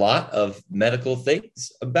know a lot of medical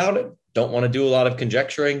things about it. Don't want to do a lot of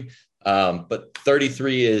conjecturing, but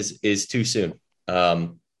 33 is too soon.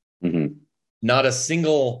 Not a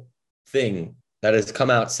single thing that has come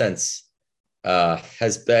out since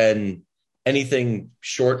has been anything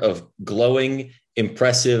short of glowing,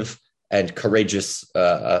 impressive, and courageous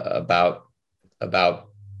about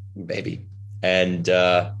baby. And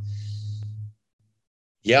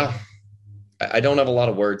yeah, I don't have a lot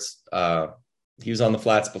of words. He was on the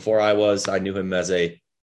flats before I was. I knew him as a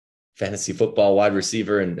fantasy football wide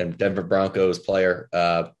receiver and Denver Broncos player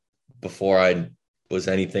before I was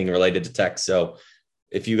anything related to Tech. So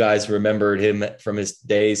if you guys remembered him from his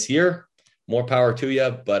days here, more power to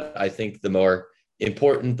you. But I think the more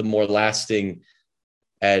important, the more lasting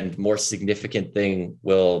and more significant thing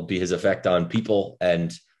will be his effect on people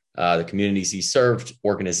and the communities he served,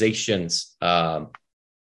 organizations,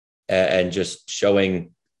 and just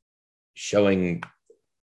showing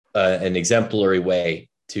an exemplary way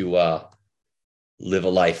to live a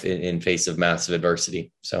life in face of massive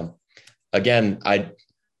adversity. So again, I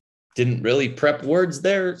didn't really prep words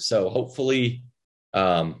there. So hopefully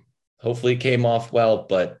hopefully it came off well,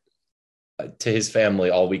 but to his family,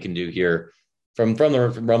 all we can do here from the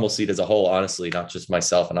Rumble seat as a whole, honestly, not just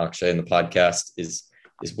myself and Akshay in the podcast, is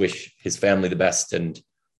wish his family the best and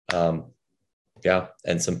yeah,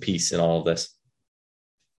 and some peace in all of this.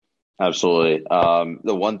 Absolutely.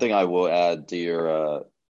 The one thing I will add to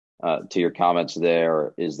your comments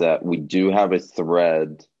there is that we do have a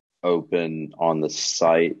thread open on the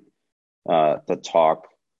site to talk,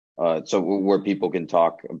 so where people can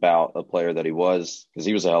talk about a player that he was, because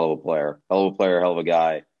he was a hell of a player, hell of a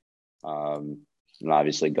guy, and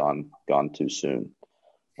obviously gone too soon.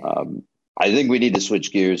 I think we need to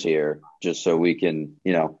switch gears here just so we can,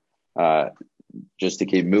 just to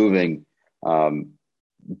keep moving.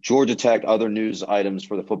 Georgia Tech, other news items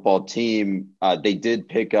for the football team. They did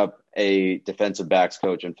pick up a defensive backs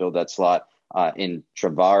coach and fill that slot in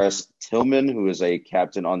Travaris Tillman, who is a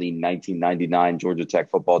captain on the 1999 Georgia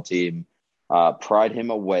Tech football team. Pried him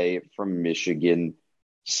away from Michigan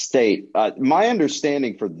State. My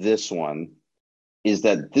understanding for this one is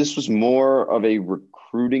that this was more of a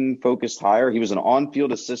recruiting focused hire. He was an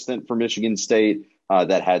on-field assistant for Michigan State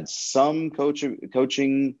that had some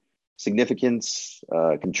coaching significance,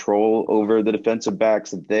 control over the defensive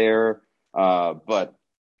backs there. But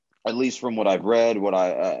at least from what I've read, what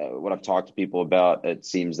I've talked to people about, it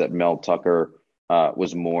seems that Mel Tucker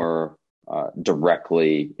was more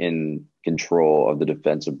directly in control of the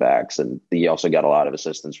defensive backs, and he also got a lot of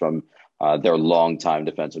assistance from their longtime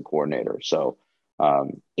defensive coordinator. So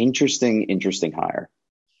interesting hire.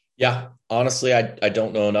 Yeah, honestly, I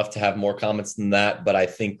don't know enough to have more comments than that, but I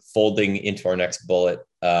think folding into our next bullet,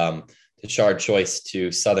 Tashard Choice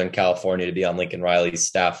to Southern California to be on Lincoln Riley's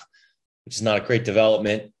staff, which is not a great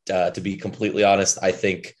development. To be completely honest, I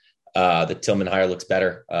think the Tillman hire looks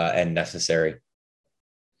better and necessary.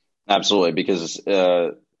 Absolutely, because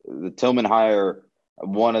the Tillman hire,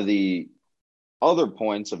 one of the other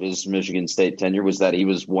points of his Michigan State tenure was that he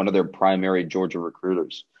was one of their primary Georgia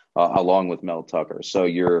recruiters, along with Mel Tucker. So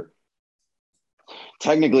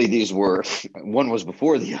technically these were, one was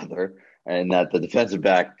before the other, and that the defensive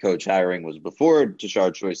back coach hiring was before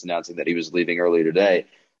Tashard Choice announcing that he was leaving earlier today.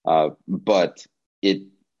 But it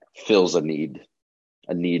fills a need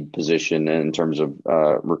position in terms of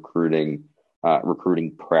recruiting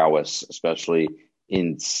prowess, especially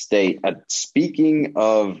in state. Speaking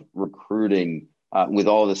of recruiting, with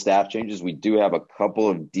all the staff changes, we do have a couple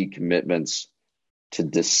of decommitments to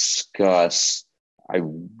discuss. I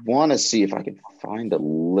want to see if I can find a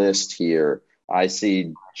list here. I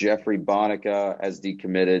see Jeffrey Bonica has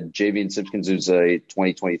decommitted. Javian Simpkins, who's a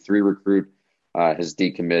 2023 recruit, has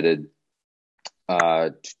decommitted.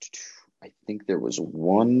 I think there was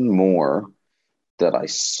one more that I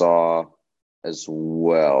saw as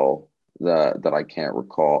well that I can't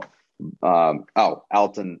recall.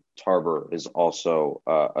 Alton Tarver is also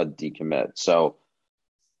a decommit. So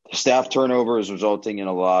staff turnover is resulting in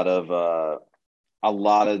a lot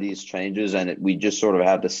of these changes, and we just sort of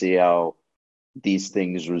have to see how these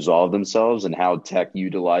things resolve themselves and how Tech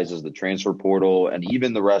utilizes the transfer portal and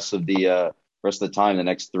even the rest of the time, the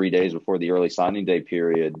next 3 days before the early signing day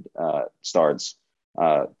period starts,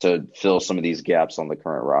 to fill some of these gaps on the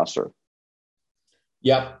current roster.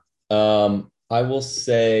 Yeah. I will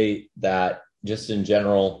say that just in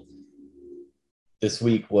general, this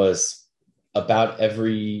week was about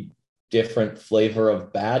every different flavor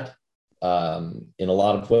of bad. In a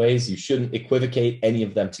lot of ways, you shouldn't equivocate any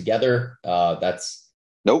of them together. That's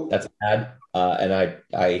bad. And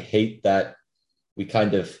I hate that we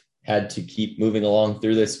kind of had to keep moving along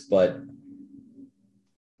through this, but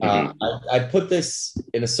I put this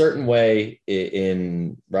in a certain way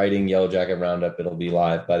in writing Yellow Jacket Roundup. It'll be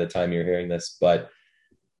live by the time you're hearing this, but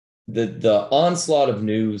the onslaught of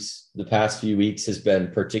news the past few weeks has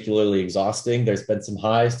been particularly exhausting. There's been some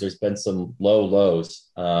highs, there's been some low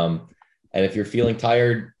lows. And if you're feeling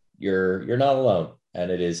tired, you're not alone.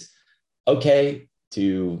 And it is okay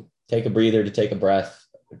to take a breather, to take a breath.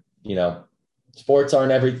 Sports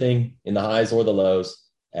aren't everything in the highs or the lows,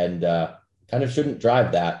 and kind of shouldn't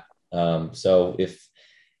drive that. So if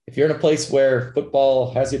you're in a place where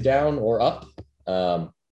football has you down or up,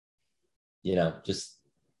 just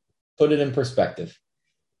put it in perspective.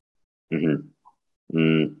 Mm-hmm.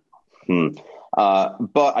 Mm-hmm.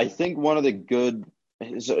 But I think one of the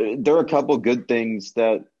there are a couple of good things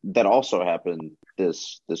that also happened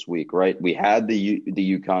this week, right? We had the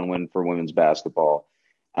UConn win for women's basketball.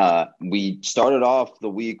 We started off the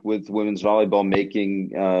week with women's volleyball making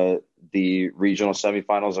the regional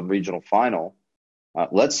semifinals and regional final.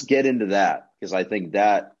 Let's get into that, because I think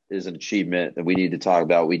that is an achievement that we need to talk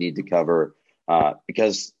about. We need to cover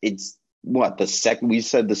because it's what the second we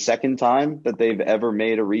said the second time that they've ever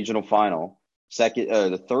made a regional final,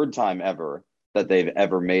 the third time ever that they've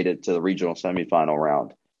ever made it to the regional semifinal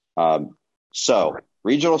round. So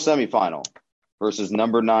regional semifinal versus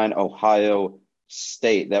number 9 Ohio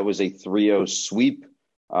State. That was a 3-0 sweep.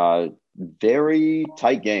 Very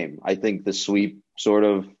tight game. I think the sweep sort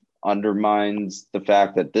of undermines the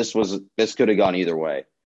fact that this could have gone either way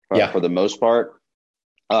for the most part.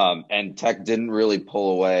 And Tech didn't really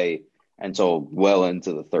pull away until well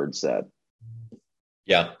into the third set.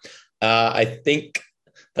 Yeah. I think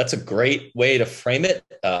that's a great way to frame it.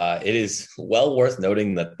 It is well worth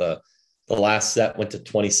noting that the last set went to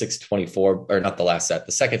 26-24, or not the last set.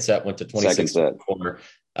 The second set went to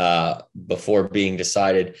 26-24 before being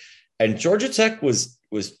decided. And Georgia Tech was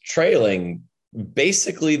trailing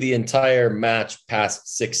basically the entire match past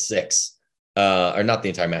 6-6. Or not the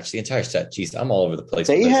entire match, the entire set. Jeez, I'm all over the place.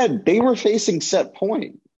 They were facing set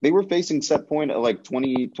point. They were facing set point at like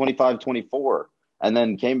 20, 25, 24, and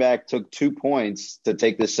then came back, took 2 points to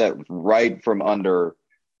take the set right from under,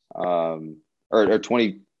 or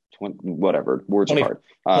 20, whatever, words 20, are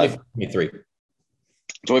hard.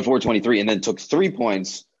 24-23, and then took 3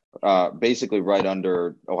 points, basically right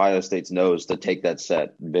under Ohio State's nose to take that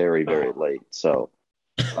set very, very late. So,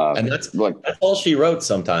 and that's all she wrote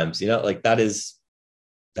sometimes, like that's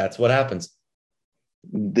what happens.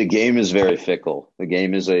 The game is very fickle. The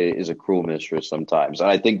game is a cruel mistress sometimes. And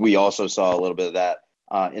I think we also saw a little bit of that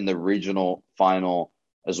in the regional final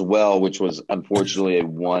as well, which was unfortunately a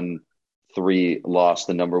 1-3 loss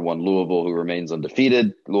to number 1 Louisville, who remains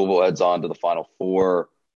undefeated. Louisville heads on to the Final Four.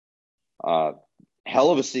 Hell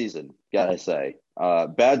of a season, gotta say.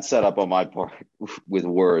 Bad setup on my part with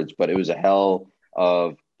words, but it was a hell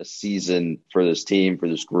of a season for this team, for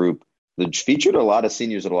this group. They featured a lot of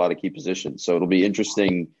seniors at a lot of key positions. So it'll be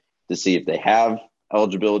interesting to see if they have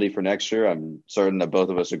eligibility for next year. I'm certain that both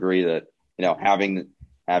of us agree that, having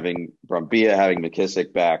Brumbier, having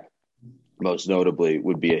McKissick back, most notably,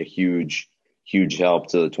 would be a huge, huge help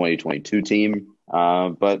to the 2022 team.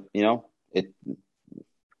 But,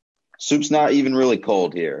 soup's not even really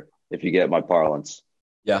cold here, if you get my parlance.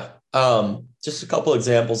 Yeah. Just a couple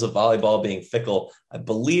examples of volleyball being fickle. I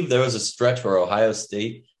believe there was a stretch where Ohio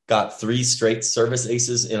State got 3 straight service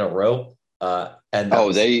aces in a row. That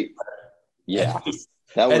was a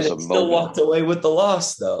moment. Still walked away with the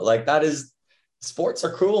loss, though. Like, sports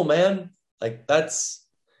are cruel, man. Like, that's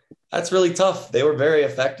really tough. They were very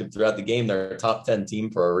effective throughout the game. They're a top 10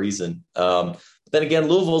 team for a reason. But then again,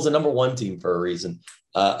 Louisville's a number 1 team for a reason.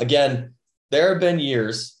 Again, there have been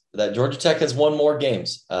years that Georgia Tech has won more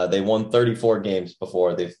games. They won 34 games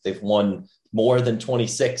before. They've won more than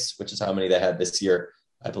 26, which is how many they had this year.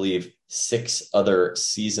 I believe 6 other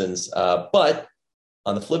seasons. But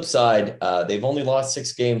on the flip side, they've only lost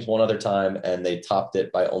 6 games one other time, and they topped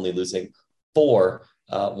it by only losing 4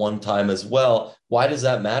 one time as well. Why does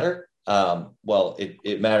that matter? Well,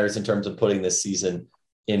 it matters in terms of putting this season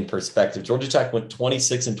in perspective. Georgia Tech went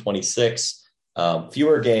 26-26,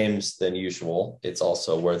 fewer games than usual. It's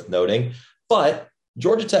also worth noting. But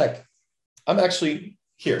Georgia Tech, I'm actually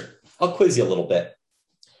here. I'll quiz you a little bit.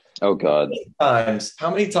 Oh, God.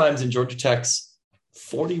 How many times in Georgia Tech's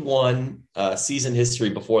 41 season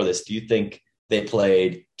history before this do you think they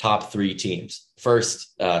played top 3 teams?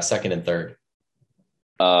 First, second, and third?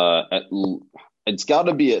 It's got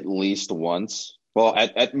to be at least once. Well,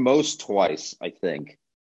 at most twice, I think.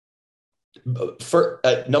 For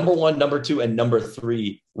number 1, number 2, and number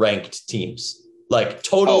 3 ranked teams. Like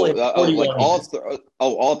total,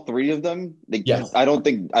 all 3 of them. Yes. I don't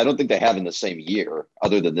think they have in the same year,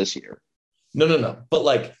 other than this year. No. But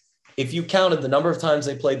like, if you counted the number of times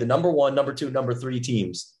they played the number 1, number 2, number 3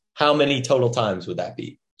 teams, how many total times would that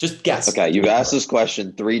be? Just guess. Okay, you've asked this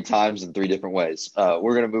question 3 times in 3 different ways.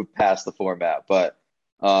 We're gonna move past the format, but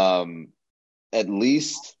at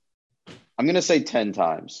least I'm gonna say 10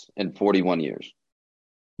 times in 41 years.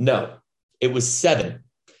 No, it was 7.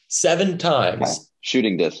 7 times. Okay.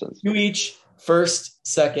 Shooting distance. 2 each, first,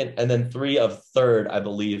 second, and then 3 of third, I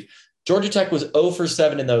believe. Georgia Tech was 0 for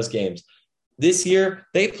 7 in those games. This year,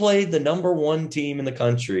 they played the number 1 team in the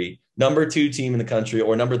country, number 2 team in the country,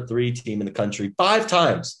 or number 3 team in the country 5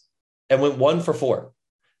 times and went 1 for 4.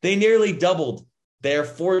 They nearly doubled their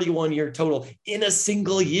 41-year total in a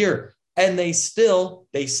single year. And they still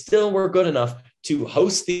were good enough to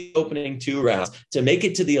host the opening 2 rounds, to make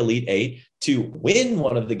it to the Elite 8, to win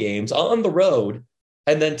one of the games on the road,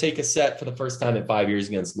 and then take a set for the first time in 5 years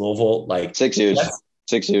against Louisville. Like 6 years.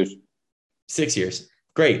 6 years. 6 years.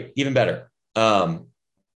 Great. Even better. I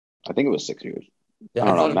think it was 6 years. Yeah, I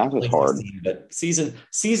don't know. Math is hard. But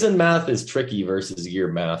season math is tricky versus year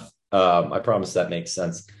math. I promise that makes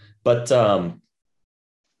sense. But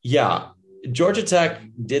yeah, Georgia Tech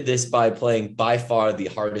did this by playing by far the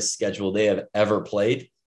hardest schedule they have ever played,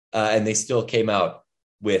 and they still came out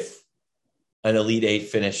with an Elite Eight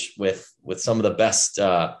finish with some of the best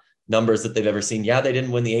numbers that they've ever seen. Yeah, they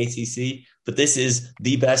didn't win the ACC, but this is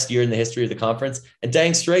the best year in the history of the conference. And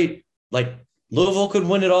dang straight, like Louisville could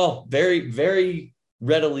win it all very, very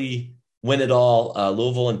readily. Win it all.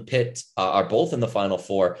 Louisville and Pitt are both in the Final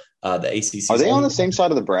Four. The ACC Are they on the same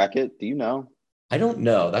side of the bracket? Do you know? I don't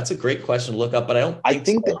know. That's a great question to look up, but I don't I think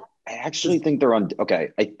think that so. I actually think they're on. Okay,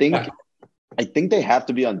 Yeah. I think they have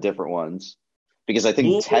to be on different ones because I think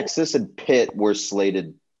Louisville, Texas and Pitt were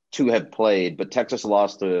slated to have played, but Texas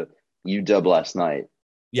lost to UW last night.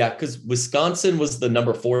 yeah, because Wisconsin was the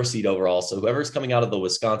number 4 seed overall. So whoever's coming out of the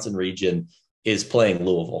Wisconsin region is playing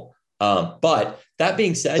Louisville. But that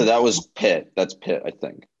being So said, that was Pitt. That's Pitt, I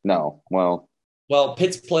think. No, well, well,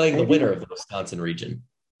 Pitt's playing the maybe. winner of the Wisconsin region.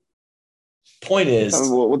 Point is,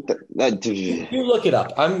 What the, that, you look it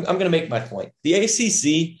up. I'm going to make my point. The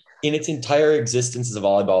ACC, in its entire existence as a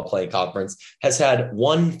volleyball playing conference, has had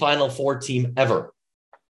one Final Four team ever.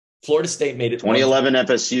 Florida State made it 2011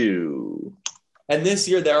 FSU. And this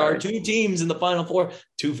year, there are 2 teams in the Final Four,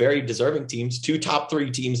 2 very deserving teams, 2 top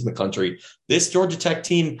 3 teams in the country. This Georgia Tech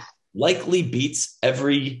team likely beats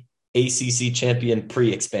every ACC champion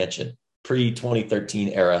pre-expansion,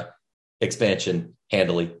 pre-2013 era expansion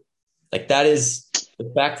handily. Like, that is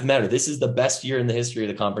the fact of the matter. This is the best year in the history of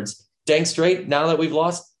the conference. Dang straight, now that we've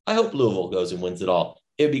lost, I hope Louisville goes and wins it all.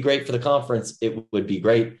 It would be great for the conference. It would be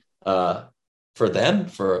great for them,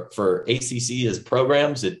 for ACC as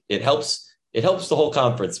programs. It helps the whole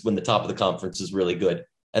conference when the top of the conference is really good.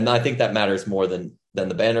 And I think that matters more than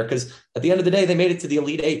the banner, because at the end of the day, they made it to the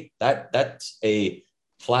Elite Eight. That's a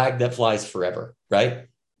flag that flies forever, right?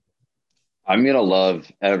 I'm gonna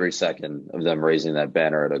love every second of them raising that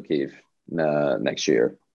banner at O'Keefe next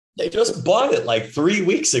year. They just bought it like 3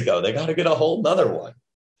 weeks ago. They got to get a whole nother one.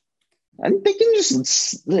 And they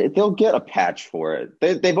can they'll get a patch for it.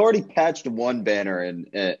 They've already patched one banner in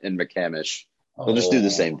McCamish. They'll just do the Oh,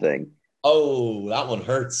 same thing. oh, that one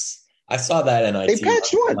hurts. I saw that They NIT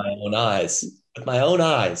patched with one. my own eyes. With my own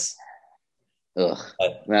eyes. Ugh,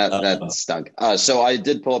 But, that stunk. So I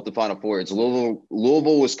did pull up the Final Four. It's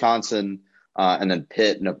Louisville, Wisconsin, and then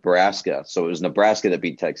Pitt, Nebraska. So it was Nebraska that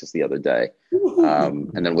beat Texas the other day,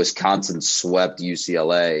 and then Wisconsin swept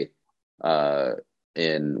UCLA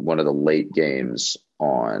in one of the late games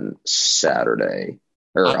on Saturday,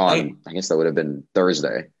 or I guess that would have been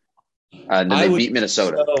Thursday. And then I they would beat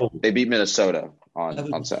Minnesota. so They beat Minnesota I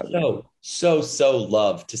on would Saturday. so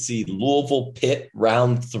love to see Louisville Pitt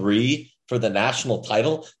round 3 for the national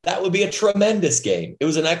title. That would be a tremendous game. It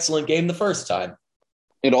was an excellent game the first time.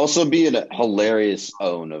 It'd also be a hilarious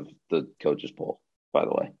own of the coaches poll, by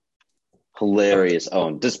the way. Hilarious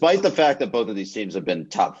own. Despite the fact that both of these teams have been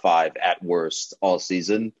top 5 at worst all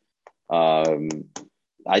season,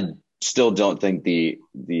 I still don't think the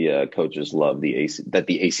coaches love that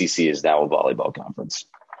the ACC is now a volleyball conference.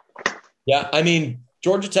 Yeah, I mean,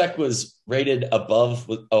 Georgia Tech was rated above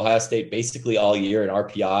with Ohio State basically all year in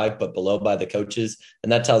RPI, but below by the coaches.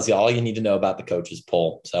 And that tells you all you need to know about the coaches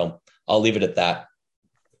poll. So I'll leave it at that.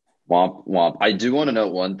 Womp womp. I do want to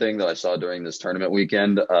note one thing that I saw during this tournament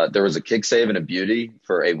weekend. There was a kick save and a beauty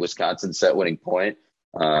for a Wisconsin set winning point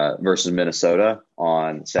versus Minnesota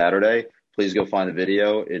on Saturday. Please go find the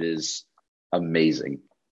video. It is amazing.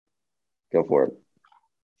 Go for it.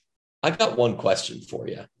 I got one question for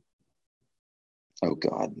you. Oh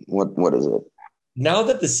God, what is it? Now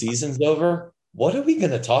that the season's over, what are we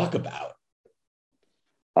going to talk about?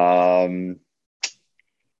 I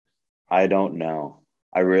don't know.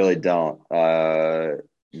 I really don't.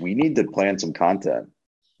 We need to plan some content.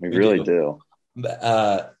 We really do.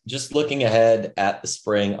 Just looking ahead at the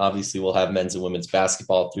spring, obviously we'll have men's and women's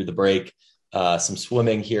basketball through the break, some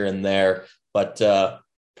swimming here and there, but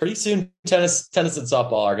pretty soon tennis and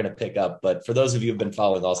softball are going to pick up. But for those of you who've been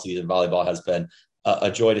following all season, volleyball has been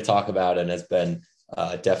a joy to talk about and has been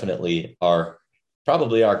definitely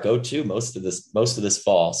probably our go-to most of this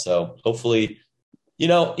fall. So hopefully,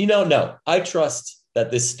 no, I trust that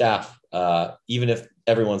this staff, even if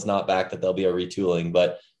everyone's not back, that there'll be a retooling.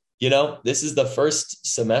 But, this is the first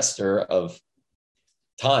semester of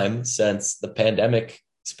time since the pandemic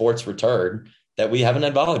sports return that we haven't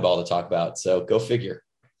had volleyball to talk about. So go figure.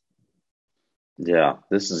 Yeah,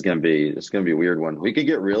 this is gonna be a weird one. We could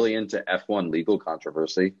get really into F1 legal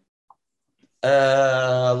controversy.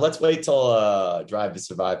 Let's wait till Drive to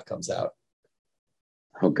Survive comes out.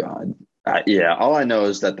 Oh God. Yeah, all I know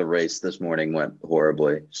is that the race this morning went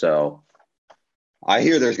horribly. So I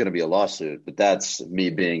hear there's going to be a lawsuit, but that's me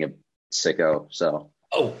being a sicko. So,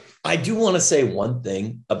 Oh, I do want to say one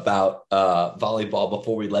thing about volleyball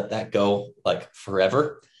before we let that go, like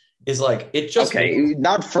forever, is like it just okay,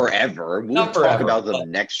 not forever. We'll not talk forever, about but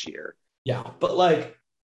them next year. yeah, but like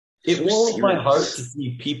it So warms my heart to serious.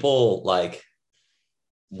 see people like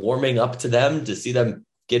warming up to them, to see them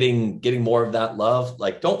getting more of that love.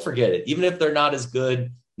 Like, don't forget it, even if they're not as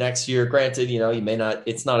good next year. Granted, you may not.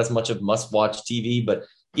 It's not as much of must watch TV, but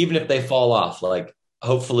even if they fall off, like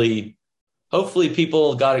hopefully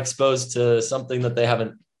people got exposed to something that they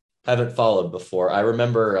haven't followed before. I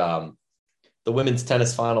remember the women's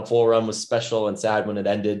tennis Final Four run was special and sad when it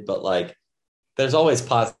ended, but like there's always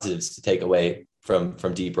positives to take away from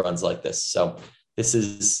deep runs like this. So this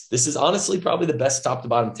is honestly probably the best top to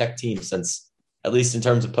bottom Tech team since, at least in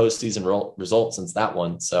terms of postseason results, since that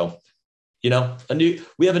one. So we have a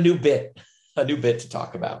new bit to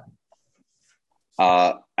talk about.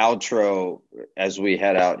 Outro, as we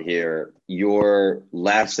head out here, your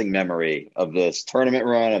lasting memory of this tournament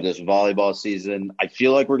run, of this volleyball season. I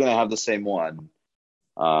feel like we're going to have the same one,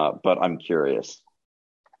 but I'm curious.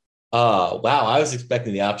 Wow, I was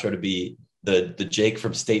expecting the outro to be the Jake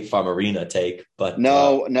from State Farm Arena take, but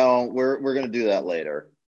No, we're going to do that later.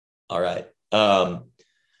 all right.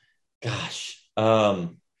 Gosh,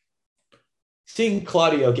 seeing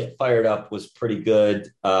Claudio get fired up was pretty good.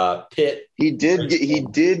 Pitt, He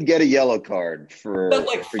did get a yellow card got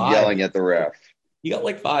like for five. yelling at the ref. He got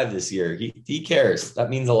like five this year. He cares. That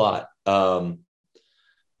means a lot.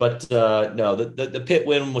 But no, the Pitt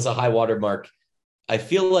win was a high water mark. I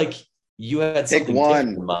feel like you had Pick something different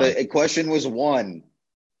in one. mind. The question was one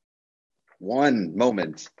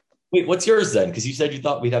moment. Wait, what's yours then? Because you said you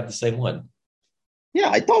thought we'd have the same one. Yeah,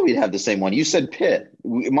 I thought we'd have the same one. You said Pitt.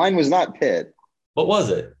 Mine was not Pitt. What was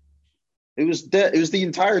it? It was the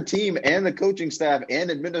entire team and the coaching staff and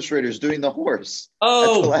administrators doing the horse at the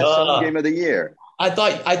Oh, last home game of the year. I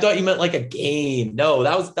thought you meant like a game. No,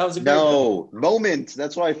 that was a great one. No, moment.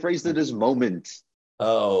 That's why I phrased it as moment.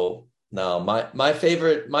 Oh no, my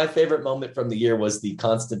favorite moment from the year was the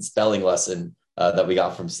constant spelling lesson that we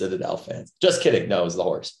got from Citadel fans. Just kidding. No, it was the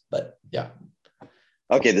horse. But yeah.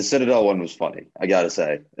 Okay, the Citadel one was funny. I gotta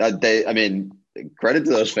say, I mean, credit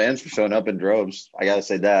to those fans for showing up in droves. I gotta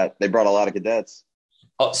say that they brought a lot of cadets.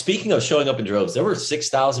 Oh, speaking of showing up in droves, there were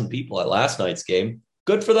 6,000 people at last night's game.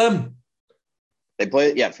 Good for them. They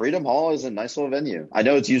play, yeah. Freedom Hall is a nice little venue. I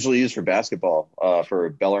know it's usually used for basketball, for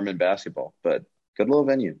Bellarmine basketball, but good little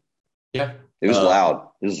venue. Yeah. It was loud.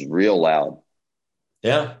 It was real loud.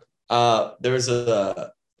 Yeah. There's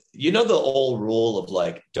the old rule of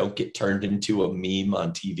like, don't get turned into a meme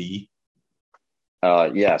on TV.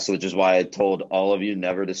 Yeah, so which is why I told all of you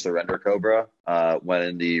never to surrender Cobra when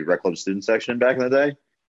in the Rec Club student section back in the day.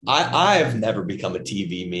 I have never become a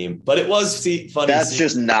TV meme, but it was funny. That's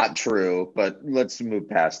just not true, but let's move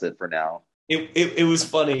past it for now. It was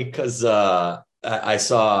funny because I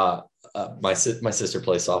saw my sister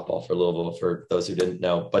play softball for Louisville, for those who didn't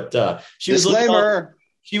know, but Disclaimer.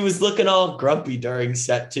 she was looking all grumpy during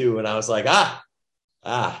set two, and I was like,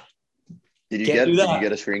 Did you can't do that. Did you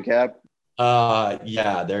get a screen cap?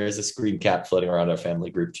 Yeah, there is a screen cap floating around our family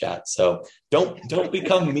group chat, so don't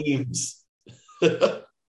become memes.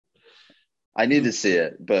 I need to see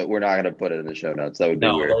it, but we're not going to put it in the show notes. That would be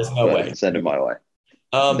No, weird. there's no But way. send it my way.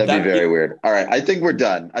 That'd be very weird. All right, I think we're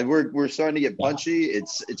done. We're starting to get punchy.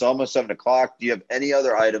 It's almost 7 o'clock. Do you have any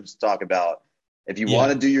other items to talk about? If you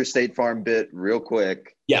want to do your State Farm bit real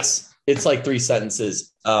quick. Yes, it's like 3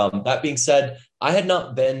 sentences. That being said, I had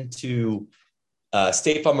not been to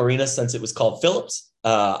State Farm Arena since it was called Phillips.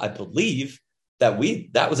 I believe that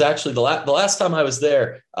was actually the last time I was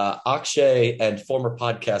there. Akshay and former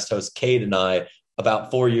podcast host Cade and I, about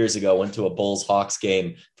 4 years ago, went to a Bulls Hawks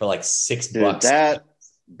game for like $6.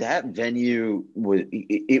 That venue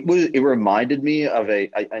it reminded me of I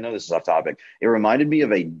know this is off topic. It reminded me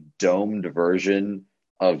of a domed version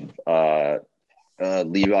of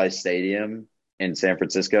Levi Stadium in San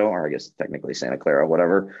Francisco, or I guess technically Santa Clara,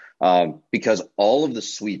 whatever, because all of the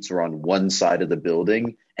suites were on one side of the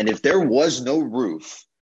building. And if there was no roof,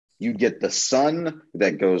 you'd get the sun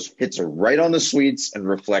that hits right on the suites and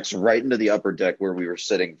reflects right into the upper deck where we were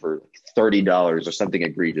sitting for $30 or something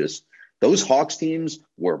egregious. Those Hawks teams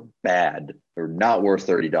were bad. They're not worth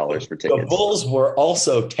 $30 for tickets. The Bulls were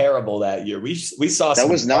also terrible that year. We saw that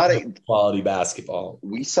was not a quality basketball.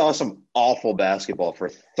 We saw some awful basketball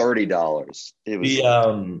for $30. It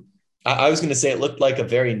was I was going to say it looked like a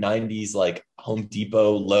very 90s like Home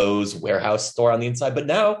Depot, Lowe's warehouse store on the inside, but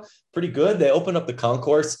now pretty good. They opened up the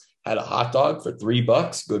concourse, had a hot dog for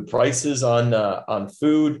 $3, good prices on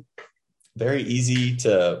food. very easy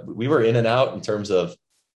to. We were in and out in terms of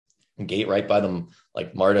gate right by them,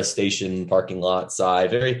 like MARTA station parking lot side.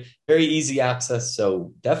 Very, very easy access.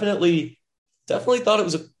 So definitely thought it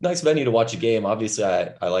was a nice venue to watch a game. Obviously,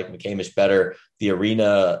 I like McCamish better. The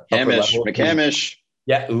arena upper level. McCamish.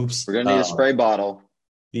 Yeah, oops. We're gonna need a spray bottle.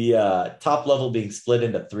 The top level being split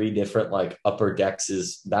into three different like upper decks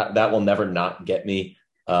is that will never not get me.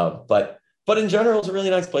 But in general, it's a really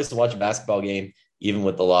nice place to watch a basketball game, even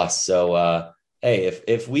with the loss. So hey,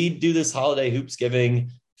 if we do this holiday hoopsgiving,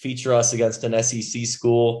 feature us against an SEC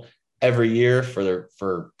school every year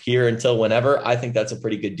for here until whenever, I think that's a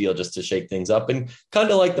pretty good deal just to shake things up and kind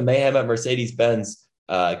of like the mayhem at Mercedes-Benz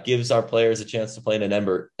gives our players a chance to play in an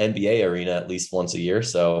NBA arena at least once a year.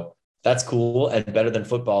 So that's cool and better than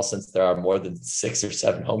football since there are more than 6 or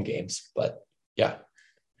 7 home games. But yeah.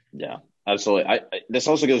 Yeah, absolutely. This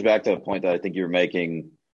also goes back to a point that I think you were making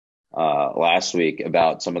last week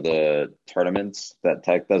about some of the tournaments that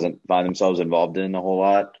Tech doesn't find themselves involved in a whole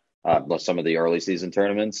lot. Some of the early season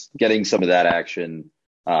tournaments, getting some of that action,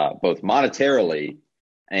 both monetarily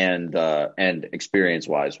and experience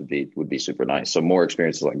wise would be super nice. So more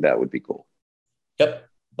experiences like that would be cool. Yep.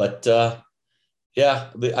 But yeah,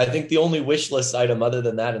 I think the only wish list item other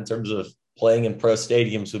than that in terms of playing in pro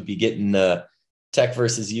stadiums would be getting Tech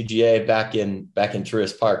versus UGA back in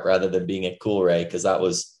Truist Park rather than being at Coolray, because that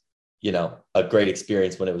was, a great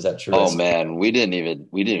experience when it was at Truist. Oh man, we didn't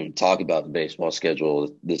even talk about the baseball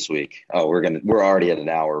schedule this week. Oh, we're already at an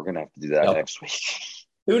hour. We're gonna have to do that next week.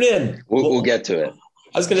 Tune in. We'll get to it.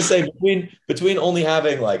 I was gonna say between only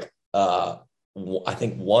having like I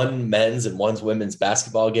think one men's and one women's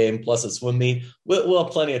basketball game plus a swim meet, we'll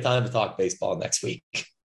have plenty of time to talk baseball next week.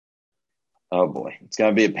 Oh boy, it's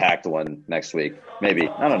gonna be a packed one next week. Maybe,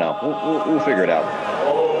 I don't know. We'll figure it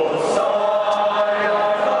out.